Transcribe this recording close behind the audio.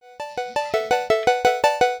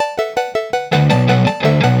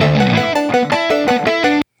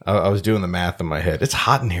was doing the math in my head. It's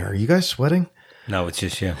hot in here. Are you guys sweating? No, it's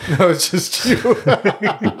just you. No, it's just you.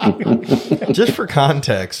 Just for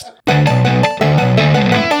context.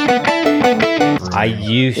 I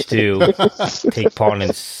used to take part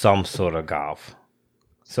in some sort of golf.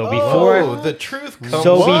 So before the truth comes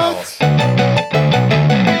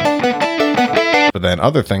But then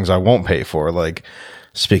other things I won't pay for, like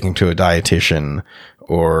speaking to a dietitian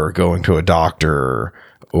or going to a doctor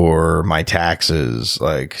or my taxes,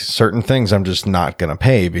 like certain things I'm just not going to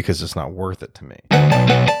pay because it's not worth it to me.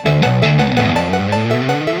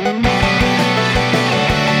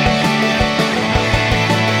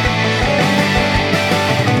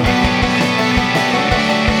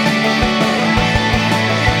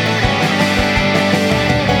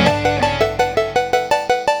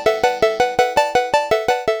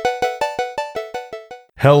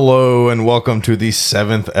 Hello and welcome to the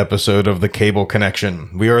 7th episode of The Cable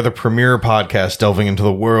Connection. We are the premier podcast delving into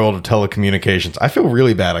the world of telecommunications. I feel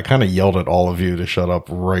really bad. I kind of yelled at all of you to shut up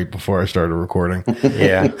right before I started recording.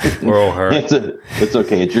 Yeah, we're all hurt. It's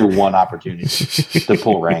okay. It's your one opportunity to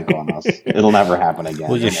pull rank on us. It'll never happen again.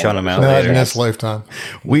 We'll just shut them out Not later. in this lifetime.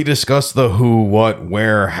 We discuss the who, what,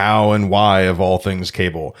 where, how, and why of all things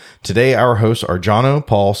cable. Today, our hosts are Jono,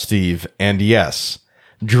 Paul, Steve, and yes,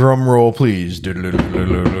 drum roll, please.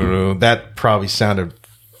 That probably sounded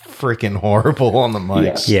freaking horrible on the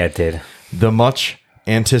mics. Yeah, it did. The much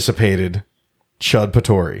anticipated Chud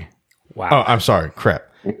Patori. Wow. Oh, I'm sorry. Crap.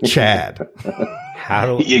 Chad. How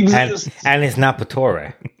do He exists. and it's not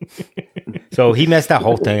Pattore. So he messed that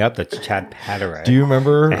whole thing up, the Chad Pattore. Do you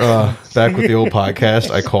remember back with the old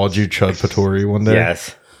podcast? I called you Chud Patori one day.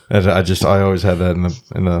 Yes. And I always had that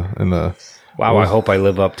in the. Wow, I hope I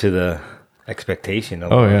live up to the expectation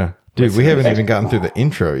of Oh yeah. Dude, we haven't even gotten through the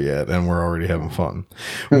intro yet, and we're already having fun.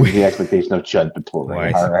 The expectation of Chud Patori.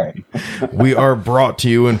 Right. All right. We are brought to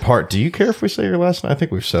you in part. Do you care if we say your last name? I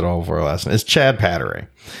think we've said all of our last name. It's Chad Pattore.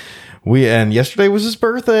 And yesterday was his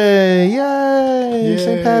birthday. Yay!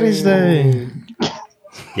 St. Patty's Day.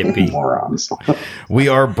 Yippee. Morons. We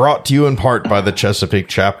are brought to you in part by the Chesapeake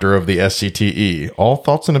chapter of the SCTE. All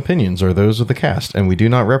thoughts and opinions are those of the cast, and we do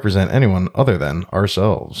not represent anyone other than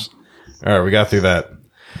ourselves. All right, we got through that.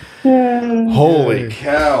 Holy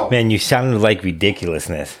cow. Man, you sounded like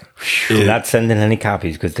ridiculousness. You're not sending any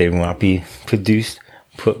copies because they will not be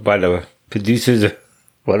put by the producers or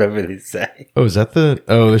whatever they say. Oh, is that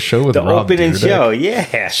the show with The Rob opening Dyrdek? show,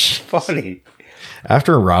 yeah. Funny.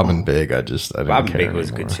 After Robin Big, I didn't Robin care Big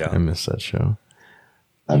was a good anymore. show. I missed that show.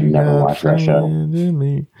 I've never watched that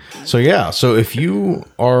show. So if you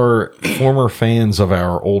are former fans of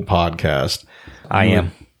our old podcast, I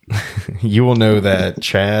am. you will know that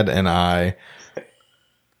Chad and I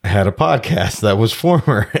had a podcast that was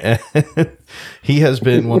former. He has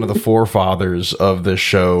been one of the forefathers of this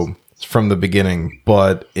show from the beginning,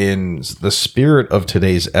 but in the spirit of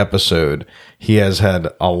today's episode, he has had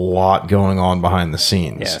a lot going on behind the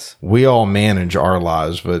scenes. Yes. We all manage our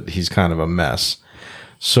lives, but he's kind of a mess.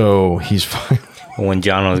 So he's fine. When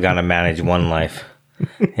Jono's got to manage one life,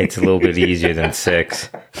 it's a little bit easier than 6.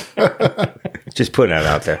 Just putting that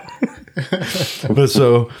out there. But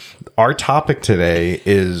so our topic today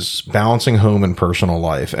is balancing home and personal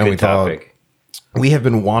life. And Good we thought topic. we have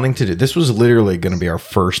been wanting to do, this was literally going to be our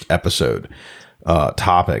first episode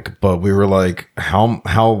topic, but we were like, how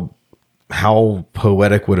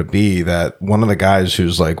poetic would it be that one of the guys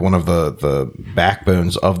who's like one of the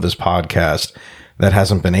backbones of this podcast that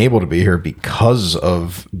hasn't been able to be here because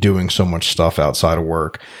of doing so much stuff outside of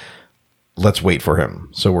work, let's wait for him.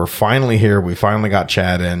 So we're finally here. We finally got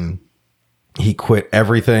Chad in. He quit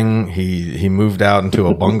everything. He moved out into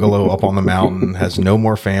a bungalow up on the mountain, has no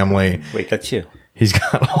more family. Wait, that's you. He's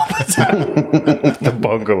got all the time. The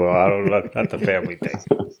bungalow. I don't know. Not the family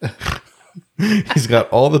thing. He's got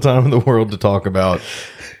all the time in the world to talk about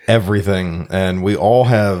everything. And we all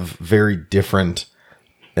have very different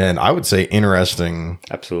and I would say interesting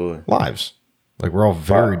Absolutely. lives. Like we're all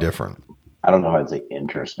very different. I don't know if I'd say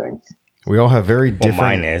interesting. We all have very mine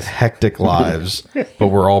different, is. hectic lives, but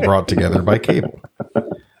we're all brought together by cable.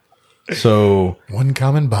 So, One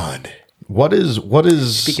common bond. what is?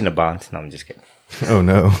 Speaking of bonds, no, I'm just kidding. Oh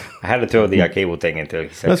no! I had to throw the cable thing into it.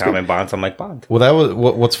 He said That's common bonds. I'm like, bond. Well, that was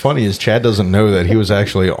what's funny is Chad doesn't know that he was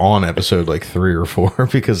actually on episode like 3 or 4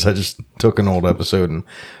 because I just took an old episode and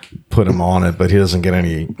put him on it, but he doesn't get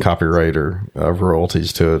any copyright or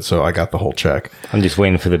royalties to it, so I got the whole check. I'm just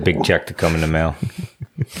waiting for the big check to come in the mail.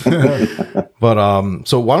 But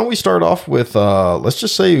so why don't we start off with let's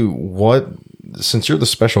just say since you're the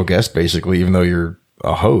special guest basically, even though you're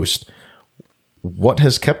a host, what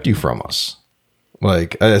has kept you from us?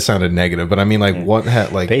 Like it sounded negative, but I mean, like what?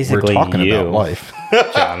 Like Basically, we're talking you. about life.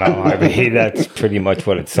 I know. I mean, that's pretty much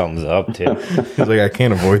what it sums up to. He's like, I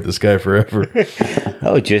can't avoid this guy forever.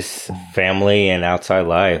 Oh, just family and outside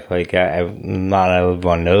life. Like, not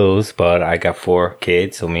everyone knows, but I got 4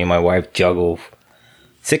 kids, so me and my wife juggle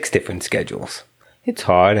 6 different schedules. It's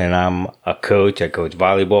hard, and I'm a coach. I coach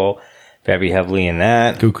volleyball very heavily in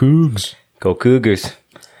that. Go Cougs. Go Cougars.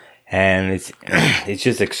 And it's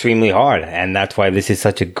just extremely hard, and that's why this is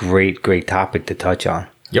such a great topic to touch on.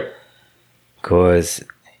 Yep. Because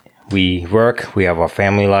we work, we have our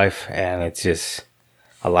family life, and it's just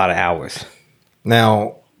a lot of hours.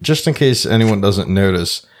 Now, just in case anyone doesn't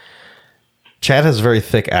notice, Chad has a very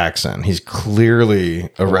thick accent. He's clearly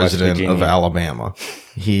a resident of Virginia. Alabama.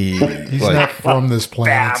 He's not from this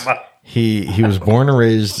planet. he was born and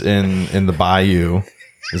raised in the Bayou.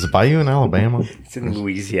 Is it Bayou in Alabama? It's in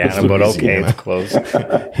Louisiana, but okay, it's close.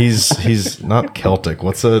 He's not Celtic.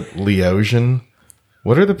 What's a Laotian?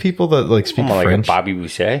 What are the people that like speak Like a French? Bobby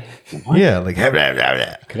Boucher. Yeah, like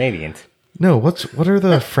Canadians. no. What are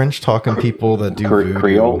the French talking people that do voodoo?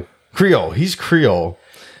 Creole? Creole. He's Creole,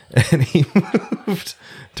 and he moved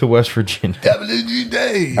to West Virginia.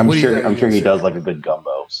 I'm sure he does like a good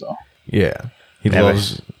gumbo. So Yeah, he Never.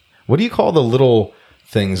 loves. What do you call the little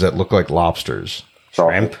things that look like lobsters?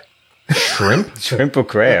 Shrimp. Shrimp? Shrimp or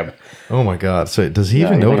crab. Oh my god! So does he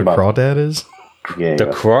even you know what think a about- crawdad is? yeah, The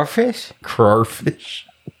crawfish? Crawfish.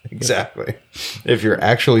 Exactly. If you're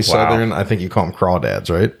actually Southern, I think you call them crawdads,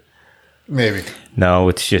 right? Maybe. No,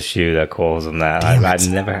 it's just you that calls them that. I've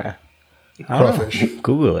never. I don't know. Crawfish.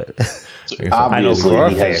 Google it. obviously he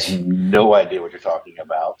crawfish. has no idea what you're talking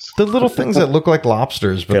about. The little things that look like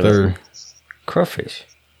lobsters, but Yeah, they're Crawfish.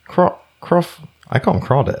 I call them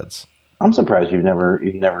crawdads. I'm surprised you've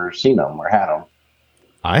never seen them or had them.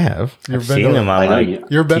 I have. You've I've been seen to, them on I know like you-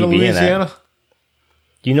 you've been to TV and that. Louisiana?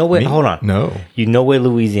 You know where? Hold on. No. You know where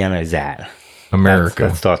Louisiana is at. America.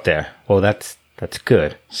 Let's start there. Well, that's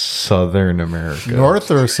good. Southern America.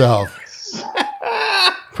 North or south?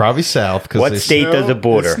 Probably south. Cause What state does it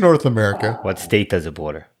border? It's North America. What state does it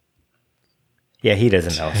border? Yeah, he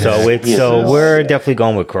doesn't know. So Yes. we're definitely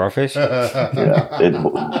going with crawfish. Yeah,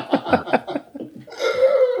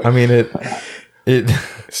 I mean, it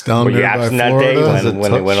It's down Were you there by absent that day Florida. Does it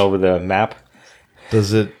when they touch? went over the map?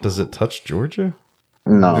 does it touch Georgia?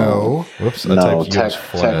 No. Whoops, I no, typed US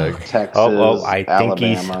flag. Texas. Oh, I think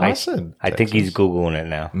he's. Alabama. I said I think he's Texas. googling it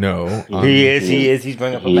now. No. He is. He's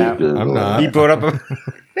bringing up a He map. Googled I'm not. He brought up a.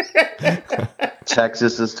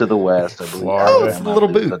 Texas is to the west. I believe. Oh, it's the little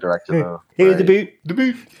Alabama is boot. The direction of, Here's the right.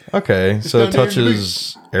 boot. Okay, so it down there in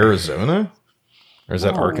touches Arizona? Or is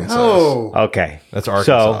that Arkansas? Oh. Okay, That's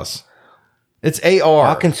Arkansas. So It's AR.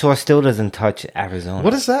 Arkansas still doesn't touch Arizona.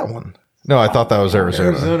 What is that one? No, I thought that was Arizona.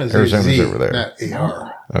 Arizona's Arizona's AZ, over there. not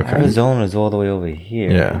AR. Okay. Arizona's all the way over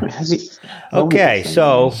here. Yeah. Has he- Okay,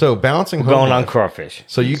 so So balancing home going on life. crawfish.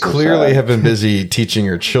 So you So clearly sad. have been busy teaching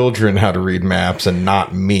your children how to read maps and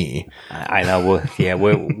not me. I know. We're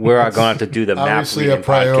going to have to do the map Obviously a reading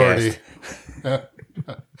priority. podcast.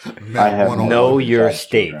 I have Know your Children.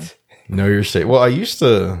 state. Know your state. Well, I used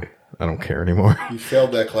to. I don't care anymore. You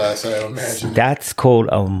failed that class, I imagine. That's called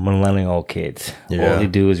a millennial kids. Yeah. All they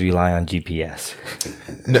do is rely on GPS.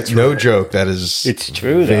 No joke. That is. It's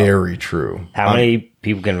true, though. Very true. How many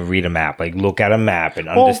people can read a map? Like look at a map and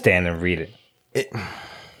understand and read it.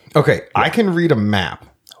 Okay, I can read a map.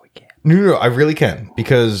 No, we can't. No, I really can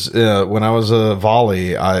because when I was a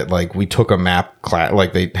volley, we took a map class.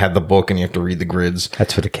 Like they had the book and you have to read the grids.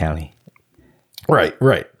 That's for the county. Right.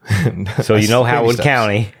 So you know Baby Howard steps.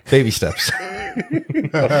 County. Baby steps.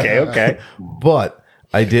 Okay. But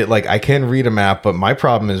I did I can read a map, but my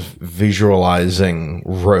problem is visualizing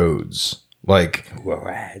roads. Like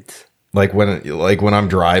Rads. when I'm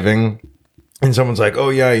driving and someone's like, "Oh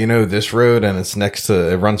yeah, you know this road and it's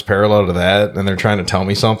it runs parallel to that," and they're trying to tell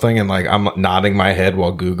me something and I'm nodding my head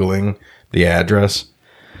while googling the address.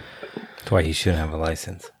 That's why he shouldn't have a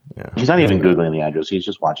license. He's not even Googling the address. He's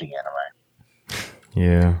just watching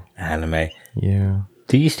anime. Anime. Yeah.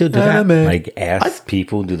 Do you still do Anime. that? Like ask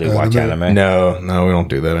people, do they watch anime? No, we don't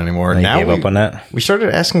do that anymore. They Now gave up on that. we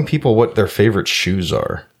started asking people what their favorite shoes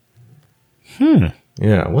are.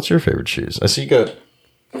 Yeah, what's your favorite shoes? I see you got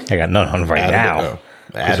I got none on right now.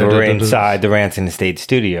 Because Added we're it into- inside the Ransom Estate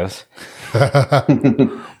Studios.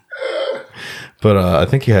 But I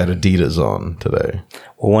think you had Adidas on today.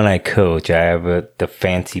 Well, when I coach, I have the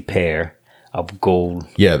fancy pair of gold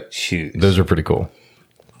Yeah, shoes. those are pretty cool.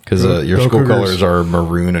 Because your Go school Cougars. colors are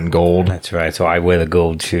maroon and gold. That's right. So I wear the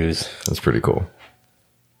gold shoes. That's pretty cool.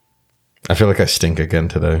 I feel like I stink again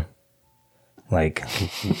today. Like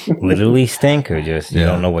literally stink, or just you Yeah.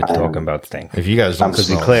 don't know what you're talking about stink? If you guys don't Could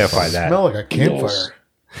you smell clarify it, that? Smell like a campfire. Yes.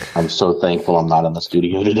 I'm so thankful I'm not in the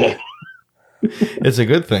studio today. it's a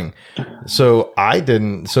good thing. So I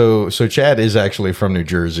didn't. So Chad is actually from New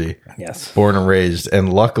Jersey, Yes. born and raised,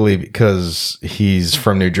 and luckily because he's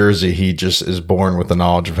from New Jersey, he just is born with the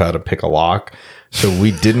knowledge of how to pick a lock. So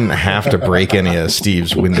we didn't have to break any of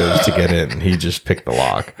Steve's windows to get in. He just picked the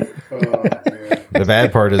lock. Oh, man. The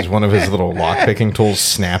bad part is one of his little lock picking tools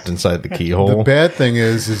snapped inside the The keyhole. bad thing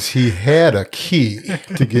is he had a key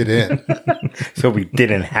to get in. So we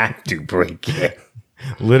didn't have to break it.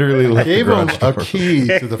 Literally left the Gave him garage a door. key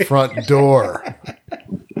to the front door.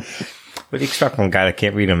 What do you expect from a guy that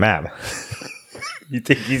can't read a map? You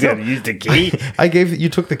think he's gonna use the key? You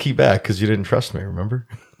took the key back because you didn't trust me. Remember?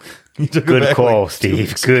 You took it Good back call, like 2 Steve.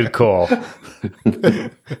 weeks Good call. So I'm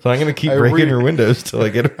gonna keep I breaking your windows till I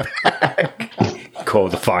get it. Call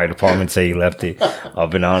the fire department. Say you left the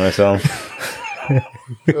oven on or something.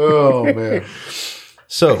 Oh, man.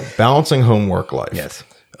 So balancing homework life. Yes.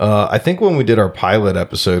 I think when we did our pilot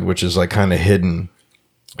episode, which is like kind of hidden,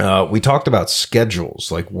 we talked about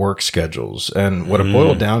schedules, like work schedules, and what it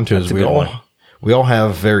boiled down to is a good one. we all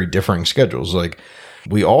have very differing schedules. Like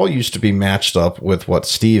we all used to be matched up with what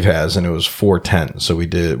Steve has, and it was 4-10. So we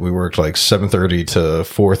worked like 7:30 to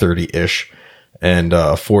 4:30 ish, and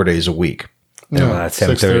 4 days a week. No,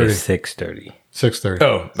 7:30, 6:30. 6:30. 6:30.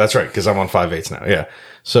 Oh, that's right, because I'm on 5/8 now. Yeah,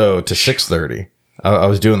 so to 6:30. I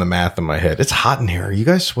was doing the math in my head. It's hot in here. Are you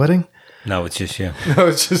guys sweating? No, it's just you. No,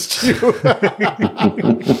 it's just you.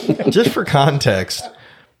 Just for context,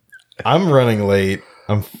 I'm running late.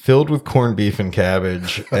 I'm filled with corned beef and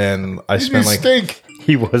cabbage, and I You spent like, stink.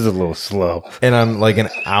 He was a little slow. and I'm like an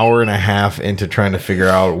hour and a half into trying to figure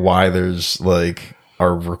out why there's like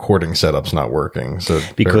our recording setup's not working. So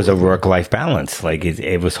Because of work-life balance. Like,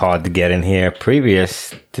 it was hard to get in here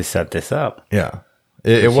previous to set this up. yeah,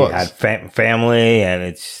 it She was. had family, and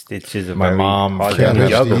it's just a My very mom hard forgot thing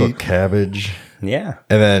to how to juggle. cook cabbage. Yeah.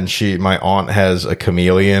 And then my aunt has a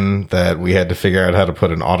chameleon that we had to figure out how to put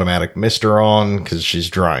an automatic mister on because she's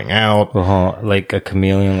drying out. Like a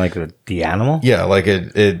chameleon, like the animal? Yeah, like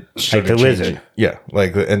it started the changing. lizard. Yeah,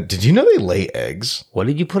 and did you know they lay eggs? What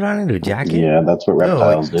did you put on it? A jacket? Yeah, that's what No,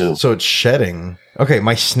 reptiles like, do. so it's shedding. Okay,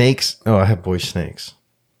 my snakes. Oh, I have boy snakes.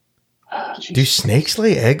 Do snakes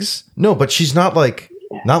lay eggs? No, but she's not like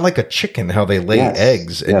a chicken. How they lay Yes,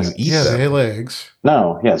 eggs and yes. you eat Yeah, them. they lay eggs.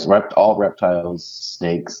 No, yes, all reptiles,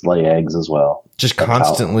 snakes lay eggs as well. Just That's how-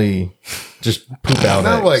 constantly, just poop out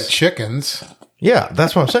Not eggs. like chickens. Yeah,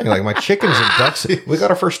 that's what I'm saying. Like my chickens and ducks. We got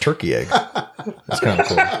our first turkey egg. That's kind of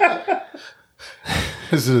cool.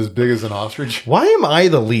 Is it as big as an ostrich? Why am I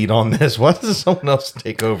the lead on this? Why does someone else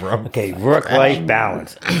take over? Okay, work-life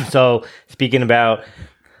balance. So, speaking about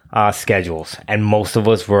schedules, and most of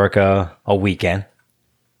us work a weekend.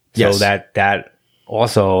 Yes. So that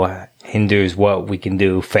also hinders what we can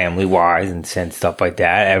do family-wise and stuff like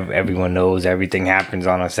that. Everyone knows everything happens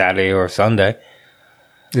on a Saturday or Sunday.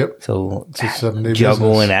 Yep. So It's a 7-day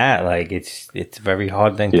juggling business. that, like it's a very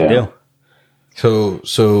hard thing Yeah. to do.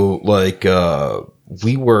 So like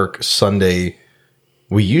we work Sunday.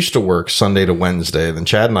 We used to work Sunday to Wednesday. Then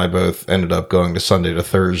Chad and I both ended up going to Sunday to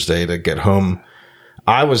Thursday to get home.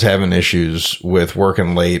 I was having issues with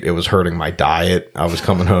working late. It was hurting my diet. I was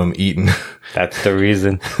coming home eating. That's the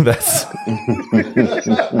reason. That's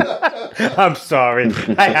I'm sorry.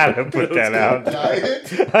 I had to put that out.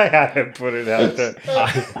 I had to put it out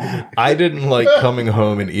there. I didn't like coming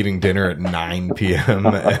home and eating dinner at 9 p.m.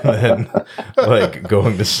 and then like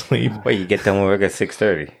going to sleep. Wait, you get done with work at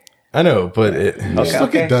 6:30. I know, but Just look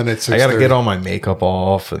Okay. at done at 6:30. I got to get all my makeup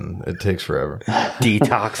off, and it takes forever.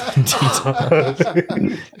 Detox.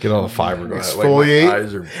 Get all the fiber going. Exfoliate. Like my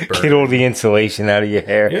eyes are burning. Get all the insulation out of your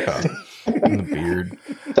hair. Yeah, and the beard.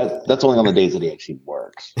 That's only on the days that he actually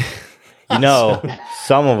works. You know,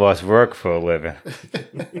 some of us work for a living.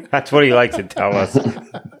 That's what he likes to tell us.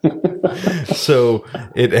 So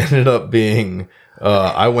it ended up being.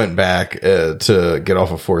 I went back to get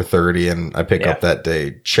off of 4:30, and I pick Yeah. up that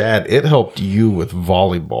day. Chad, it helped you with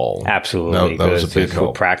volleyball. Absolutely. That was a 'cause big for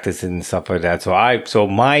help. practice and stuff like that. So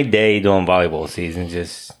my day during volleyball season,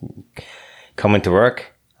 just coming to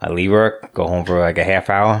work, I leave work, go home for like a half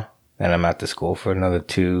hour, then I'm at the school for another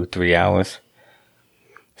 2-3 hours.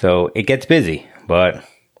 So it gets busy, but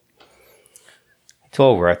it's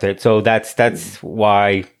all worth it. So that's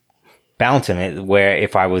why balancing it, where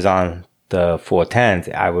if I was on the 410s,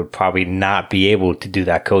 I would probably not be able to do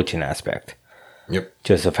that coaching aspect. Yep.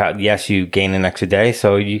 Just of how, yes, you gain an extra day,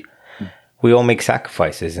 so we all make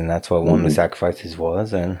sacrifices, and that's what one of the sacrifices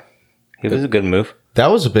was, and it was a good move. That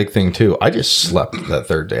was a big thing too. I just slept that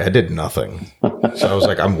third day. I did nothing. So I was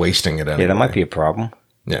like, I'm wasting it anyway. Yeah, that might be a problem.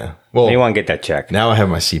 Yeah. Well, You want to get that checked. now I have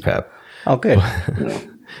my CPAP. Oh, good.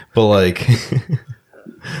 But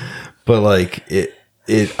like,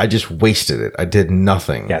 I just wasted it. I did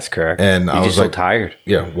nothing. That's correct. And You're I was just so like, tired.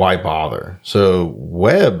 yeah, why bother? So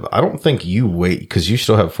Webb, I don't think you wait because you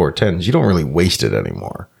still have 410s. You don't really waste it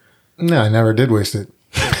anymore. No, I never did waste it.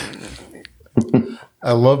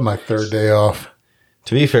 I love my third day off.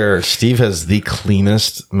 To be fair, Steve has the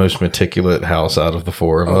cleanest, most meticulous house out of the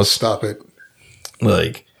four of Oh, us. stop it.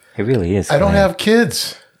 Like, It really is. I don't man. have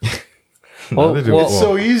kids. Well, Neither do well, we. It's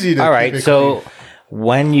so easy to all keep right. it So clean.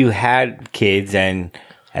 when you had kids and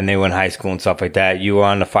they were in high school and stuff like that, you were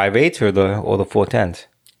on the 5.8s or the 4.10s?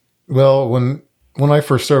 Well, when I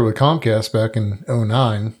first started with Comcast back in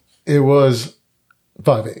 2009, it was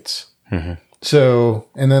 5.8s. Mm-hmm. So,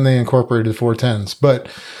 and then they incorporated 4.10s. But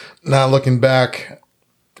now looking back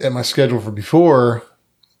at my schedule for before,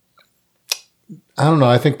 I don't know.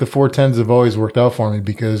 I think the 4.10s have always worked out for me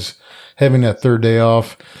because having that third day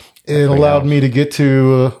off, it allowed me to get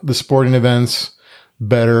to the sporting events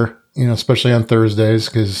better, especially on Thursdays,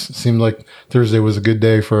 because it seemed like Thursday was a good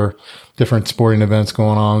day for different sporting events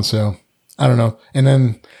going on. So I don't know. And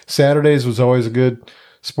then Saturdays was always a good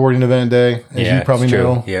sporting event day, as you probably it's true.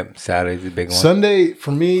 know. Yep, Saturday's a big one. Sunday,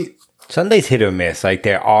 for me, Sunday's hit or miss. Like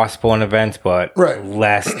there are sporting events, but Right.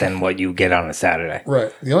 less than what you get on a Saturday.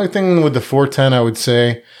 right. The only thing with the 410, I would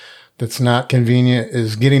say, that's not convenient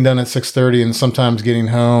is getting done at 6:30 and sometimes getting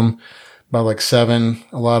home by like 7.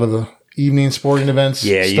 A lot of the evening sporting events.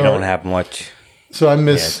 Yeah, you start. don't have much. So I it's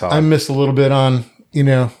miss hard. I missed a little bit on,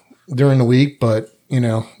 during the week, but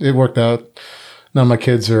it worked out. Now my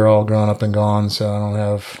kids are all grown up and gone, so I don't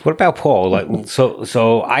have. What about Paul? Like,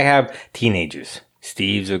 so I have teenagers.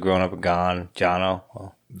 Steve's are grown up and gone. Jono,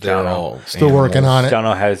 well, They're all Still working on it.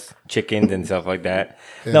 Jono has chickens and stuff like that.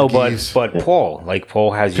 And No, geese. but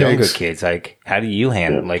Paul has younger Pigs. kids. Like, how do you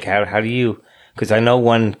handle? Like, how do you? Because I know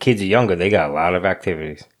when kids are younger, they got a lot of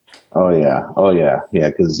activities. Oh yeah.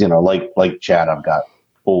 Because like Chad, I've got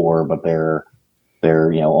 4, but they're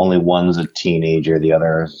only one's a teenager, the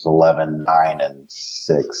other is 11, 9, and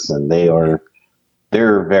 6, and they're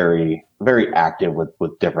very very active with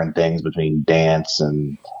different things between dance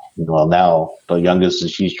and now the youngest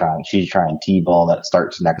is she's trying t-ball that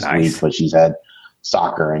starts next Nice. week, but she's had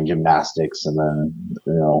soccer and gymnastics, and then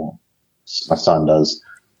my son does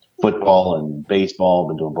football and baseball.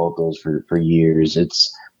 Been doing both those for years.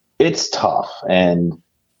 It's tough, and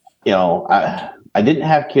I didn't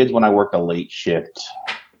have kids when I worked a late shift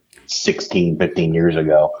 16, 15 years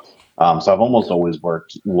ago. So I've almost always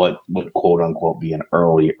worked what would quote unquote be an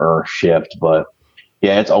earlier shift, but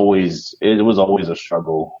yeah, it was always a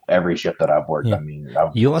struggle every shift that I've worked. Yeah. I mean,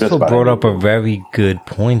 You also brought up a very good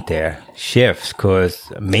point there. Shifts,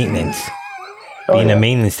 because maintenance. Being a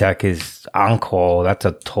maintenance tech is on call. That's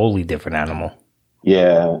a totally different animal.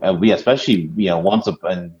 Yeah, and we especially once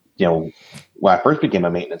upon when I first became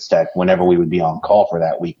a maintenance tech, whenever we would be on call for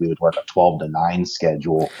that week, we would work a 12 to 9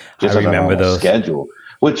 schedule. Just I as a remember normal those. schedule,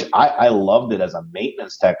 which I loved it as a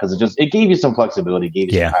maintenance tech because it gave you some flexibility,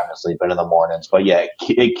 gave you Yeah. some time to sleep in the mornings. But yeah,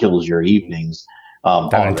 it kills your evenings. That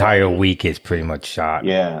already. entire week is pretty much shot.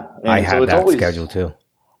 Yeah, I And so had it's that always- schedule too.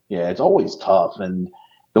 Yeah, it's always tough. And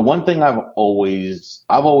the one thing I've always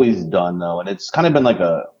done though, and it's kind of been like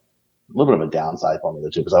a little bit of a downside for me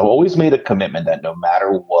too, because I've always made a commitment that no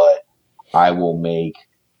matter what, I will make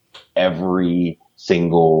every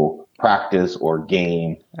single practice or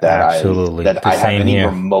game that Absolutely. I The have same any here.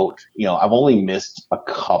 remote. I've only missed a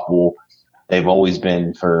couple. They've always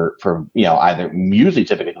been for either usually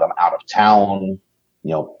typically because I'm out of town,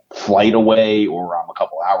 flight away, or I'm a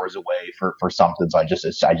couple hours away for something. So I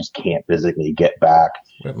just can't physically get back.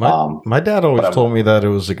 My dad always but told me that it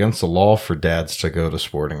was against the law for dads to go to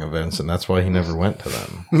sporting events, and that's why he never went to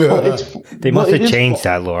them. They must have changed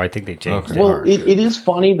that law. I think they changed Okay. it. Well, it is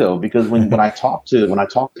funny though, because when I talk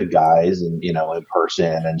to guys and in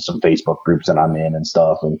person and some Facebook groups that I'm in and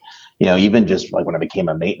stuff, and even just like when I became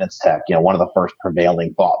a maintenance tech, one of the first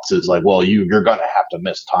prevailing thoughts is like, well, you're gonna have to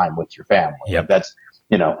miss time with your family. Yep. That's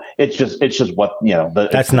it's just what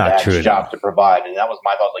That's it's the not dad's true, job to provide, and that was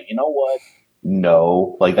my thought. Like, you know what?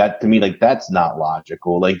 No, like that to me, like that's not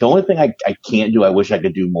logical. Like the only thing I can't do, I wish I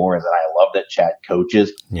could do more, is that I love that Chad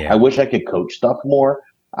coaches. Yeah. I wish I could coach stuff more.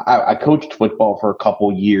 I coached football for a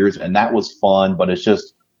couple years, and that was fun. But it's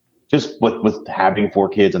just with having 4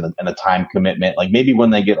 kids and the time commitment. Like maybe when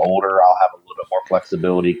they get older, I'll have a little bit more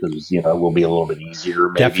flexibility because it will be a little bit easier.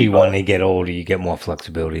 Maybe, Definitely but- when they get older, you get more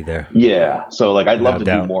flexibility there. yeah. So like I'd love No to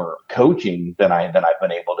doubt. do more coaching than I've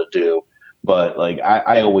been able to do. But like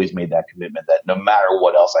I always made that commitment that no matter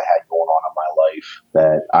what else I had going on in my life,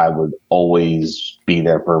 that I would always be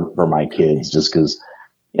there for my kids, just because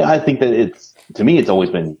I think that to me it's always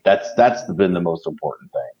been that's been the most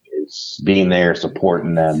important thing, is being there,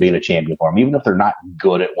 supporting them, being a champion for them, even if they're not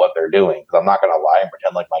good at what they're doing. Because I'm not going to lie and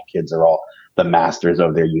pretend like my kids are all the masters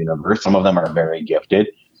of their universe. Some of them are very gifted,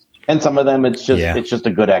 and some of them it's just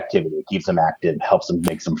a good activity. It keeps them active, helps them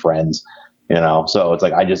make some friends. So it's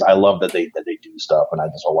like I love that they do stuff, and I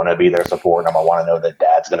want to be there supporting them. I want to know that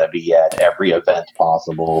Dad's going to be at every event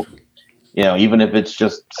possible. Even if it's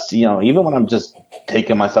just even when I'm just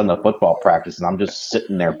taking my son to football practice and I'm just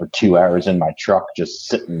sitting there for 2 hours in my truck, just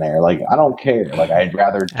sitting there, like I don't care. Like I'd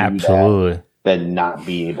rather do that than not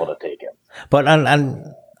be able to take him. But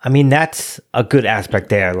and I mean that's a good aspect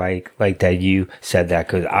there, like that you said that,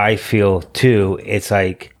 because I feel too it's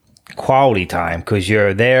like quality time, because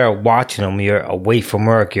you're there watching them, you're away from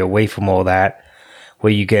work, you're away from all that,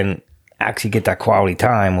 where you can actually get that quality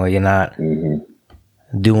time where you're not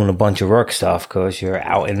doing a bunch of work stuff, because you're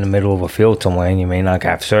out in the middle of a field somewhere and you may not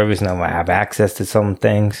have service, not have access to some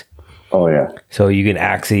things. Oh yeah. So you can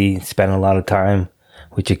actually spend a lot of time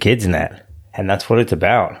with your kids in that, and that's what it's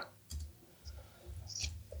about.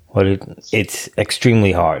 But it's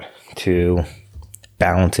extremely hard to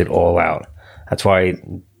balance it all out. That's why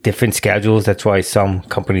different schedules. That's why some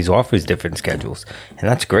companies offers different schedules, and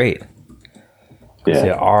that's great. Yeah,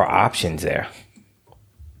 there are options there.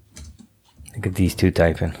 Look at these two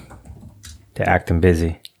typing. They're acting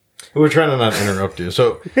busy. We're trying to not interrupt you.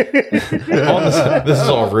 So this is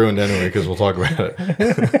all ruined anyway because we'll talk about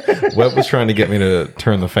it. Webb was trying to get me to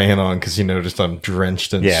turn the fan on because he noticed I'm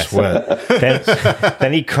drenched in sweat.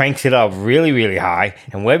 Then he cranks it up really, really high,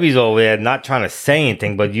 and Webby's over there not trying to say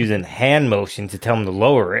anything but using hand motion to tell him to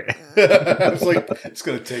lower it. It's like it's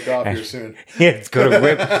going to take off here soon. Yeah, it's going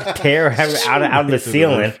to tear out of the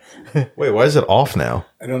ceiling. Wait, why is it off now?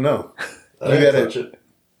 I don't know. You got it.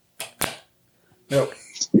 Nope.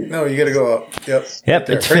 No, you got to go up. Yep. Yep,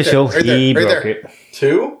 it's official. He broke it.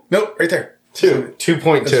 2? Nope, right there.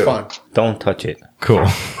 2.2. That's fine. Don't touch it. Cool.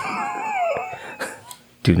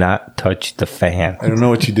 Do not touch the fan. I don't know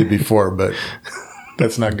what you did before, but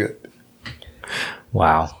that's not good.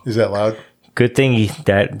 Wow. Is that loud? Good thing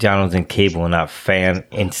that John was in cable and not fan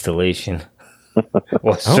installation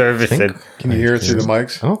or servicing. Can you hear it through the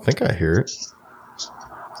mics? I don't think I hear it.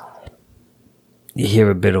 You hear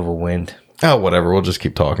a bit of a wind. Oh, whatever. We'll just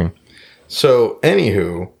keep talking. So,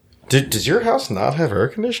 anywho, does your house not have air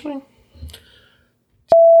conditioning?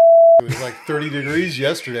 It was like 30 degrees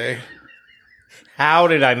yesterday. How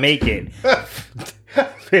did I make it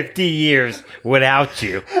 50 years without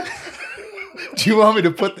you? Do you want me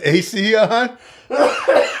to put the AC on?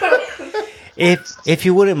 If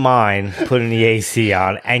you wouldn't mind putting the AC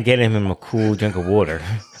on and getting him a cool drink of water.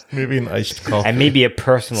 Maybe an iced coffee. And maybe a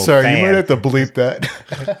personal Sorry, fan. you might have to bleep that.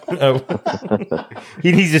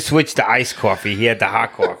 He needs to switch to iced coffee. He had the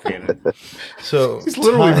hot coffee in it. So He's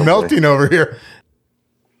literally melting over here.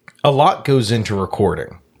 A lot goes into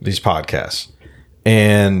recording these podcasts.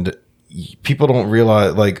 And people don't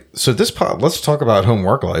realize, like, so let's talk about home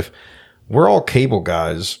work life. We're all cable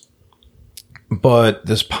guys. But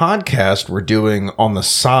this podcast we're doing on the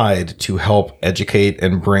side to help educate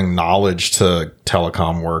and bring knowledge to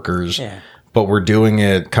telecom workers. Yeah. But we're doing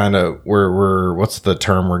it kind of, we're what's the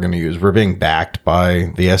term we're going to use? We're being backed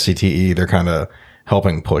by the SCTE. They're kind of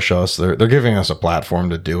helping push us. They're giving us a platform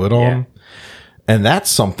to do it on. Yeah. And that's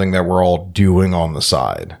something that we're all doing on the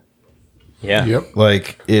side. Yeah. Yep.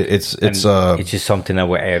 Like it's just something that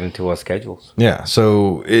we're adding to our schedules. Yeah.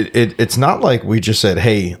 So it's not like we just said,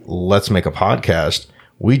 "Hey, let's make a podcast."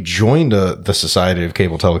 We joined the Society of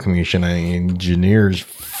Cable Telecommunication Engineers.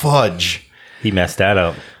 Fudge. He messed that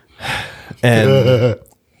up. And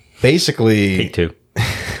basically, Take two.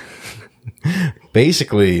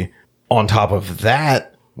 Basically, on top of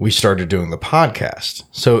that, we started doing the podcast.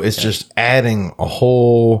 So it's just adding a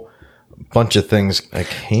whole bunch of things. I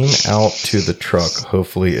came out to the truck.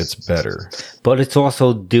 Hopefully it's better. But it's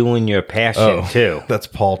also doing your passion too. That's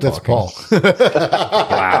Paul talking. That's Paul.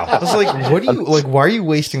 Wow. I was like, why are you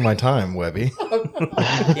wasting my time, Webby?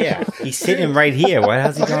 Yeah. He's sitting right here. Why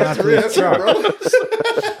is he going out to his truck?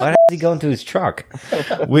 Why is he going to his truck?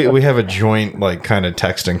 We have a joint like kind of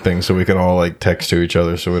texting thing so we can all like text to each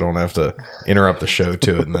other so we don't have to interrupt the show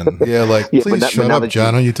to it and then please shut up,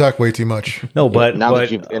 Jono. You talk way too much. No, but now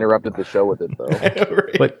that you've interrupted the show with it though.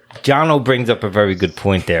 Right. But Jono brings up a very good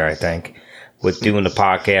point there, I think, with doing the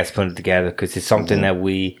podcast, putting it together, because it's something that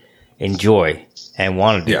we enjoy and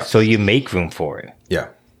want to do. Yeah. So you make room for it. Yeah.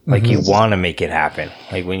 Like you want to make it happen.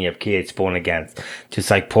 Like when you have kids born against, just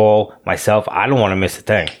like Paul, myself, I don't want to miss a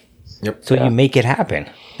thing. Yep. So you make it happen.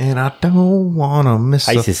 And I don't want to miss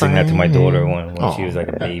I used to sing that to my daughter when Oh. she was like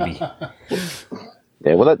a baby.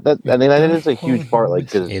 Yeah, well, that is a huge part. Like,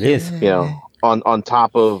 because It is. you know, on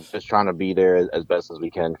top of just trying to be there as best as we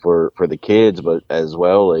can for the kids, but as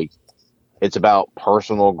well, like, it's about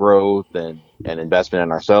personal growth and investment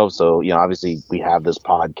in ourselves. So, you know, obviously we have this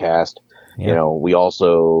podcast. Yeah. You know, we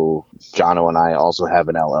also, Jono and I also have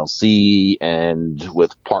an LLC, and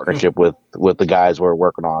with partnership with the guys, we're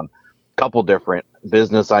working on a couple different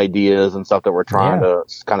business ideas and stuff that we're trying to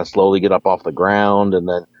kind of slowly get up off the ground. And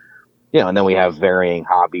then, you know, and then we have varying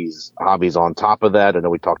hobbies on top of that. I know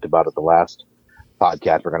we talked about it the last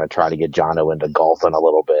podcast. We're going to try to get Jono into golfing a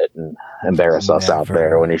little bit and embarrass us out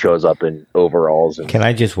there when he shows up in overalls and Can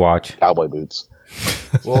I just watch? cowboy boots.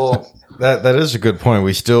 Well, that is a good point.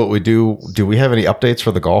 We do we have any updates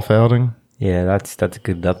for the golf outing? Yeah, that's a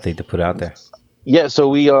good update to put out there. Yeah, so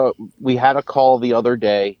we had a call the other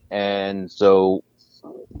day, and so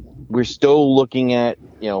we're still looking at,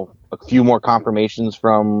 you know, a few more confirmations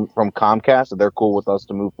from Comcast that they're cool with us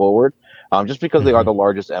to move forward. Just because they are the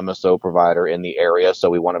largest MSO provider in the area, so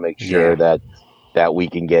we want to make sure that we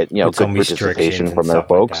can get, you know, With good some participation restrictions from and their stuff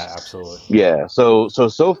like folks. that, absolutely. Yeah,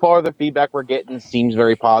 so far the feedback we're getting seems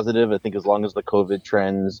very positive. I think as long as the COVID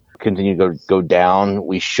trends continue to go down,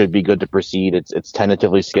 we should be good to proceed. It's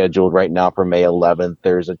tentatively scheduled right now for May 11th.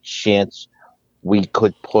 There's a chance we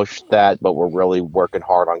could push that, but we're really working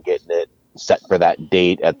hard on getting it set for that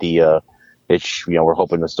date at the we're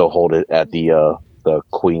hoping to still hold it at the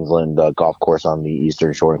Queensland golf course on the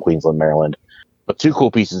Eastern Shore in Queensland, Maryland. But two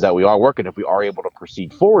cool pieces that we are working, if we are able to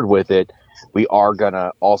proceed forward with it, we are going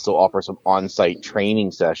to also offer some on-site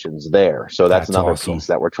training sessions there. So that's another awesome. piece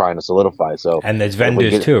that we're trying to solidify. So, And there's if we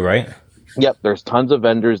vendors get- too, right? Yep, there's tons of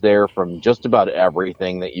vendors there from just about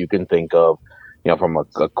everything that you can think of, you know, from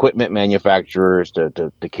equipment manufacturers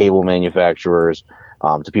to cable manufacturers,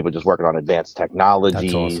 to people just working on advanced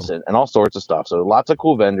technologies awesome. and all sorts of stuff. So lots of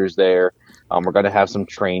cool vendors there. We're going to have some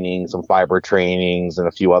training, some fiber trainings, and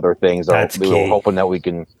a few other things. That's We're key. hoping that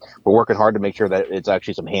we're working hard to make sure that it's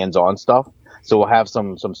actually some hands-on stuff. So we'll have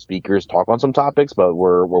some speakers talk on some topics, but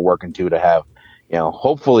we're working to have, you know,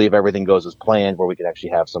 hopefully if everything goes as planned, where we can actually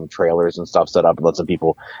have some trailers and stuff set up and let some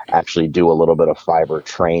people actually do a little bit of fiber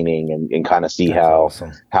training and kind of see That's how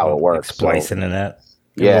awesome. it works. So, Splicing and that.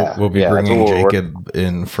 yeah, We'll be yeah, that's bringing what we're- Jacob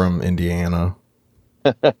in from Indiana.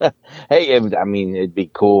 Hey, it'd be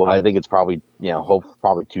cool. I think it's probably, you know,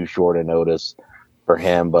 probably too short a notice for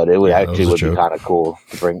him, but it would Yeah, that actually was a would be joke. kind of cool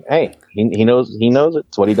to bring. Hey, he knows it.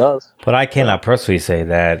 It's what he does. But I cannot personally say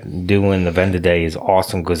that doing the vendor day is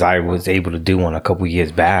awesome because I was able to do one a couple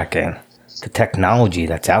years back, and the technology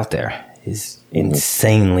that's out there is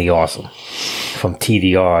insanely awesome. From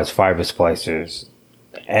TDRs, fiber splicers,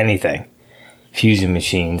 anything, fusion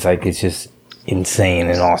machines, like it's just insane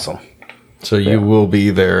and awesome. So you will be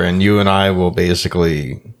there, and you and I will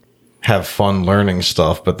basically have fun learning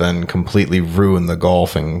stuff, but then completely ruin the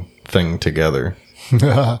golfing thing together.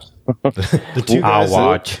 The two I'll guys that-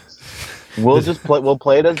 watch. We'll just play. We'll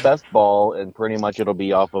play it as best ball, and pretty much it'll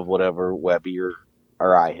be off of whatever Webby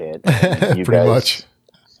or I hit. And you Pretty guys, much.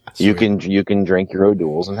 You can drink your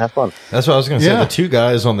O'Douls and have fun. That's what I was going to say. Yeah. The two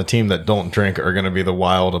guys on the team that don't drink are going to be the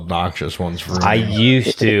wild, obnoxious ones for me. I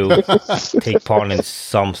used to take part in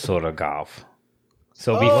some sort of golf.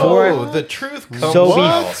 So before the truth comes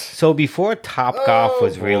So before Top Golf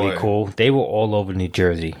was really boy. cool, they were all over New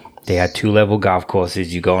Jersey. They had 2-level golf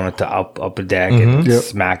courses. You go on to upper deck and Yep.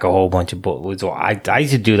 smack a whole bunch of bullets. So I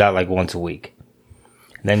used to do that like once a week.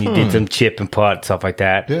 And then you did some chip and putt, stuff like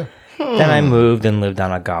that. Yeah. Then I moved and lived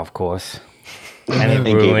on a golf course. And it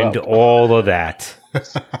gave ruined up. all of that. But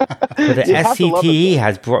the You have to love SCTE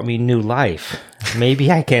has brought me new life.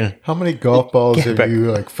 Maybe I can. How many golf balls Get have back.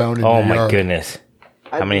 you like found in Oh your my yard? goodness.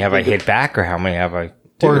 How many have I hit back or how many have I?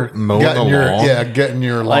 Or mowing getting the your lawn? getting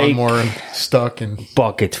your Like- lawnmower stuck and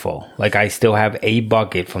Buckets full. Like I still have a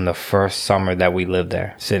bucket from the first summer that we lived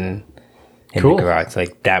there, sitting in Cool. the garage.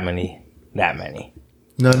 Like that many.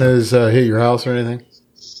 none has hit your house or anything.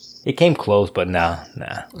 It came close, but nah.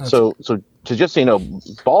 So to just so you know,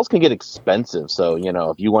 balls can get expensive. So you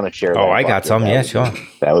know, if you want to share, Oh, that I got bucket, some. that Yeah, would sure. be-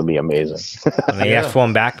 That would be amazing. And they asked for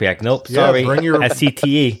them back. Be like, nope, Yeah, sorry. bring your-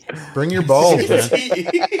 SCTE. Bring your balls, man.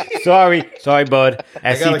 sorry, bud.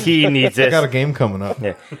 SCTE needs I got a this. game coming up.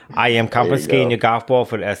 Yeah. I am confiscating go. your golf ball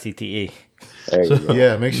for the SCTE. There you go.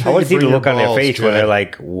 Yeah, make sure. I want to see you the bring look your on their balls, face when Chad. they're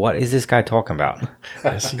like, what is this guy talking about?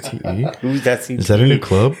 SCTE? Who's SCTE? Is that a new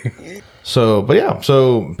club? So, but yeah,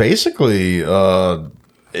 so basically,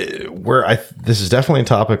 this is definitely a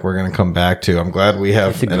topic we're going to come back to. I'm glad we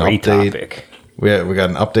have It's a an great update. topic. We got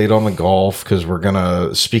an update on the golf because we're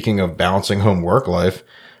gonna. Speaking of balancing home work life,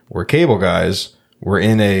 we're cable guys. We're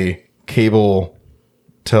in a cable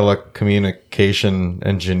telecommunication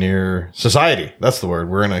engineer society. That's the word.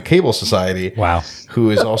 We're in a cable society. Wow. Who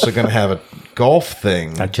is also going to have a golf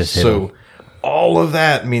thing. That just hit so. him. All of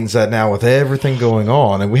that means that now with everything going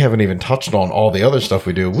on, and we haven't even touched on all the other stuff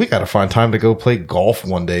we do, we got to find time to go play golf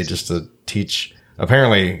one day just to teach.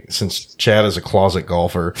 Apparently, since Chad is a closet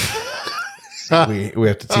golfer, we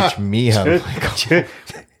have to teach me how to play golf.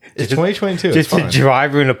 It's 2022. It's Just a fine.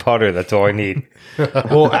 driver and a putter. That's all I need.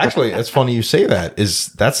 Well, actually, it's funny you say that.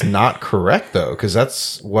 That's not correct though, because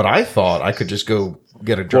that's what I thought. I could just go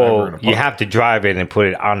get a driver and a Well, putter. you have to drive it and put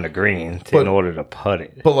it on the green in order to putt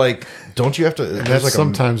it. But like, don't you have to? There's That's like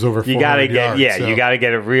sometimes over 400 You gotta get yards, so you gotta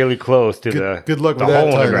get it really close to the good luck the with that, hole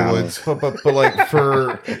in the Tiger ground. Woods. but like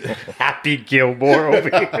for Happy Gilmore over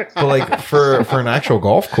here. but like for an actual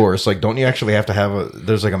golf course, like don't you actually have to have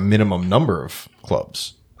there's like a minimum number of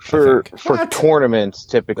clubs? For What? tournaments,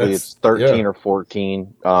 typically That's- it's 13 yeah. or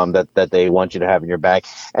 14 that they want you to have in your bag,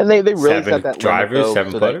 and they really set Seven that drivers, limit, though,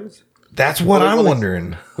 seven so that- putters. That's what Well, I'm well,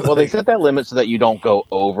 wondering. well, they set that limit so that you don't go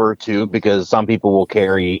over too, because some people will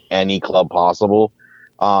carry any club possible.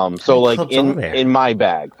 So like clubs are there? in my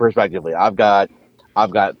bag, perspectively, I've got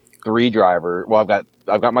 3 driver. Well,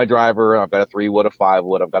 I've got my driver. I've got a 3-wood, a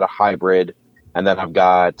 5-wood. I've got a hybrid, and then I've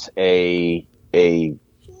got a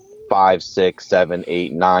 5, 6, 7,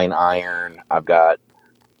 8, 9 iron. I've got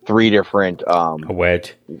 3 different A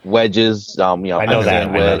wedge. wedges. I know that. sand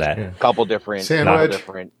I know wedge, that. couple different, Sand couple wedge?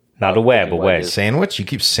 different. Not a web, a wedge. wedges. Sandwich? You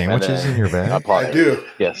keep sandwiches And in your then bag? a putter. I do.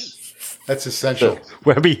 Yes. That's essential.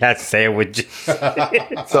 Webby has sandwiches.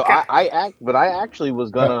 So I actually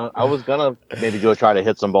was gonna maybe go try to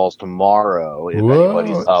hit some balls tomorrow if What?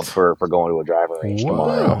 anybody's up for going to a driving range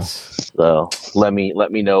tomorrow. Wow. So let me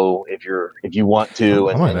know if you want to,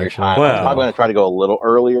 I and, might and your actually. time. Well, I'm probably gonna try to go a little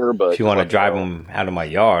earlier, but If you want to let me drive know. them out of my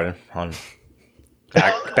yard on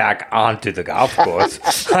back onto the golf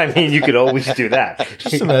course, I mean, you could always do that.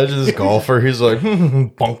 Just imagine this golfer. He's like,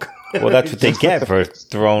 bunk. Well, that's what they get for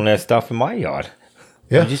throwing their stuff in my yard.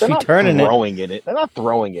 Yeah. You just They're not returning it. throwing it. They're not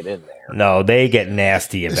throwing it in there. No, they get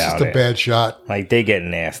nasty It's about just a it. bad shot. Like they get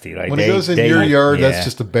nasty. Like When they, it goes in they- your yard, yeah. that's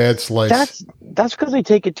just a bad slice. That's because they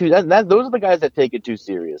take it too. Those are the guys that take it too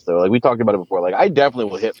serious, though. Like we talked about it before. Like I definitely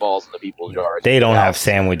will hit balls in the people's yards. They don't Yeah. have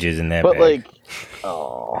sandwiches in their But bag. like,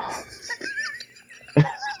 oh,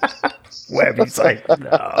 Webby's like,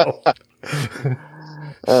 no.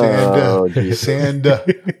 Oh, Sand, geez. sand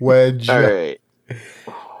wedge. all right.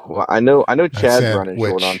 Well, I know Chad's said running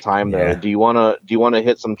short which. on time though. Yeah. Do you wanna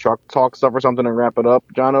hit some truck talk stuff or something and wrap it up,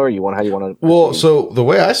 John? Or how you wanna? Well, so the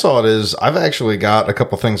way I saw it is I've actually got a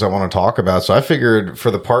couple things I want to talk about. So I figured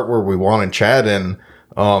for the part where we wanted Chad in,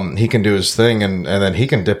 he can do his thing and then he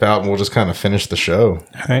can dip out and we'll just kind of finish the show.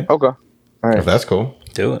 All right, Okay. All right. If that's cool.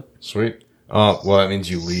 do it. Sweet. Well, that means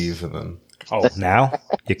you leave and then. Oh, now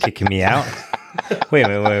you're kicking me out? Wait.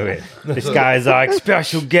 This guy's like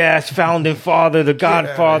special guest, founding father, the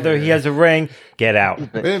Godfather. He has a ring. Get out.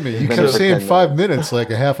 Wait a minute. You Been kept for saying 10 5 minutes like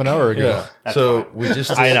a half an hour ago. So we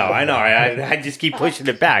just. I know. I just keep pushing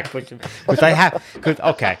it back. Because I have.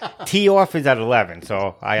 Okay. Tee off is at 11,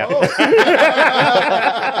 so I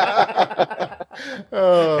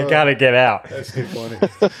gotta get out. That's too funny.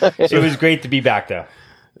 It was great to be back, though.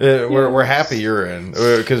 We're happy you're in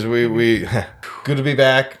because we good to be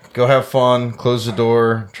back. Go have fun. Close the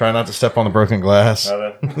door. Try not to step on the broken glass.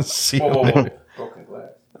 See you later. Broken glass.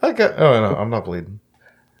 I got. Oh no, I'm not bleeding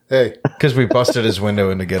Hey, because we busted his window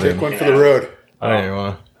in to get in. take one for the road. I don't even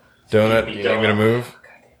want to donut. You need me to move?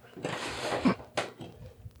 You're going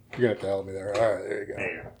to have to help me there. All right, there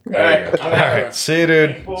you go. All right. See you,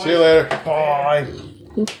 dude. See you later. Bye.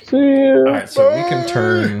 All right, so we can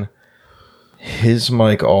turn his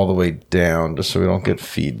mic all the way down just so we don't get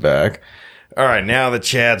feedback. All right, now that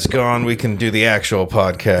Chad's gone, we can do the actual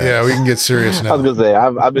podcast. Yeah, we can get serious I was now. gonna say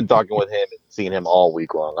I've been talking with him and seeing him all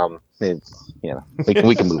week long. We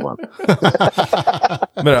can move on.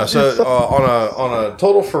 But no, so on a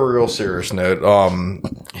total for real serious note,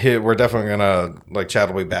 we're definitely gonna like Chad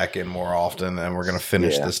will be back in more often, and we're gonna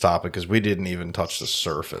finish Yeah. this topic because we didn't even touch the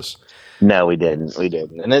surface. No, we didn't,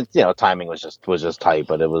 and it's timing was just tight,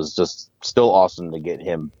 but it was just still awesome to get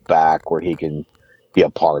him back where he can be a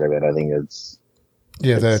part of it. I think it's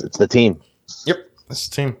the team. Yep, that's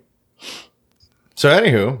the team. So,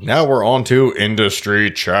 anywho, now we're on to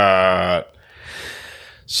industry chat.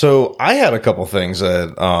 So, I had a couple things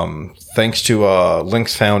that, thanks to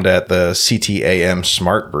links found at the CTAM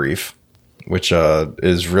Smart Brief, which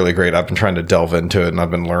is really great. I've been trying to delve into it, and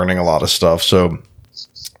I've been learning a lot of stuff. So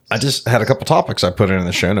I just had a couple topics I put in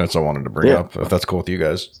the show notes I wanted to bring up, if that's cool with you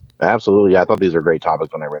guys. Absolutely. Yeah, I thought these were great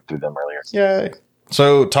topics when I read through them earlier. Yay.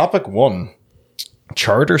 So topic 1.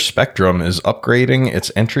 Charter Spectrum is upgrading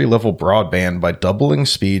its entry-level broadband by doubling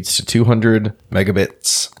speeds to 200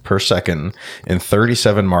 megabits per second in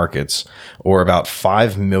 37 markets, or about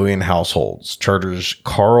 5 million households. Charter's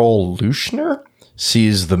Carl Leuschner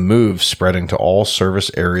sees the move spreading to all service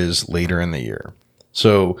areas later in the year.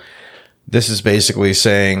 So this is basically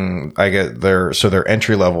saying their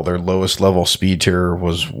entry level, their lowest level speed tier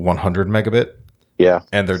was 100 megabit. Yeah.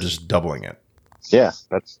 And they're just doubling it. Yeah,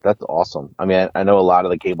 that's awesome. I mean, I know a lot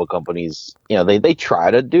of the cable companies, they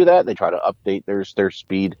try to do that. They try to update their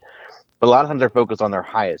speed, but a lot of times they're focused on their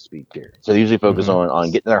highest speed tier. So they usually focus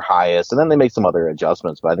on getting their highest, and then they make some other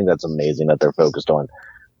adjustments. But I think that's amazing that they're focused on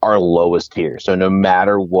our lowest tier. So no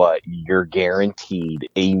matter what, you're guaranteed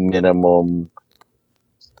a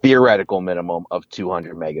theoretical minimum of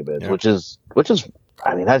 200 megabits, which is,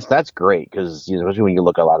 I mean, that's great because especially when you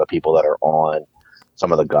look at a lot of people that are on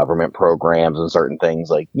some of the government programs and certain things,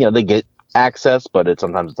 like, they get access, but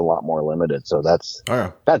sometimes it's a lot more limited. So that's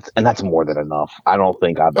more than enough. I don't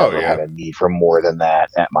think I've ever had a need for more than that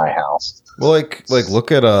at my house. Well, like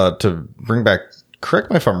look at to bring back, correct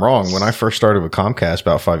me if I'm wrong, when I first started with Comcast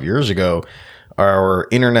about 5 years ago, our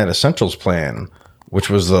Internet Essentials plan, which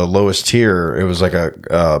was the lowest tier, it was like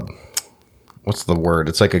a what's the word?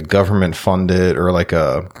 It's like a government funded, or like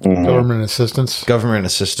a government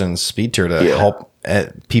assistance speed tier to help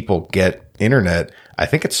people get internet. I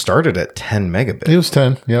think it started at 10 megabits. It was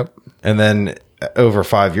 10. Yep. And then over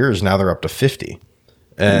 5 years, now they're up to 50.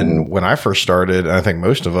 And when I first started, I think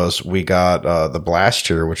most of us, we got the blast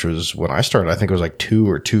tier, which was when I started, I think it was like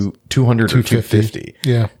 200 or 250.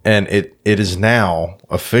 Yeah. And it is now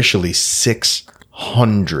officially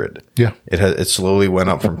 600. Yeah. It slowly went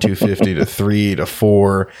up from 250 to 3 to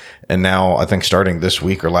 4. And now I think starting this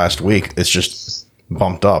week or last week, it's just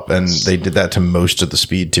bumped up, and they did that to most of the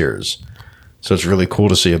speed tiers. So it's really cool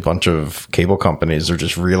to see a bunch of cable companies are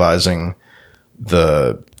just realizing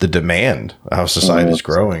the demand, how society is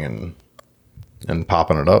growing, and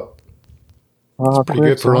popping it up. Pretty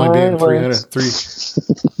good for only being 3.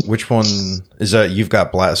 Which one is that? You've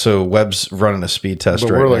got blast. So Webb's running a speed test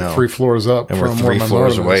but right now. We're like 3 floors up, and we're 3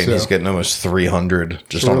 floors away, and he's getting almost 300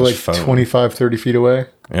 just on his phone. 25, 30 feet away.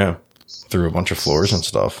 Yeah, through a bunch of floors and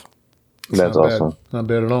stuff. That's awesome. Not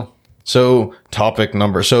bad at all. So topic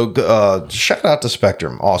number. So shout out to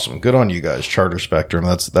Spectrum. Awesome. Good on you guys. Charter Spectrum.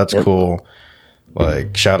 That's cool.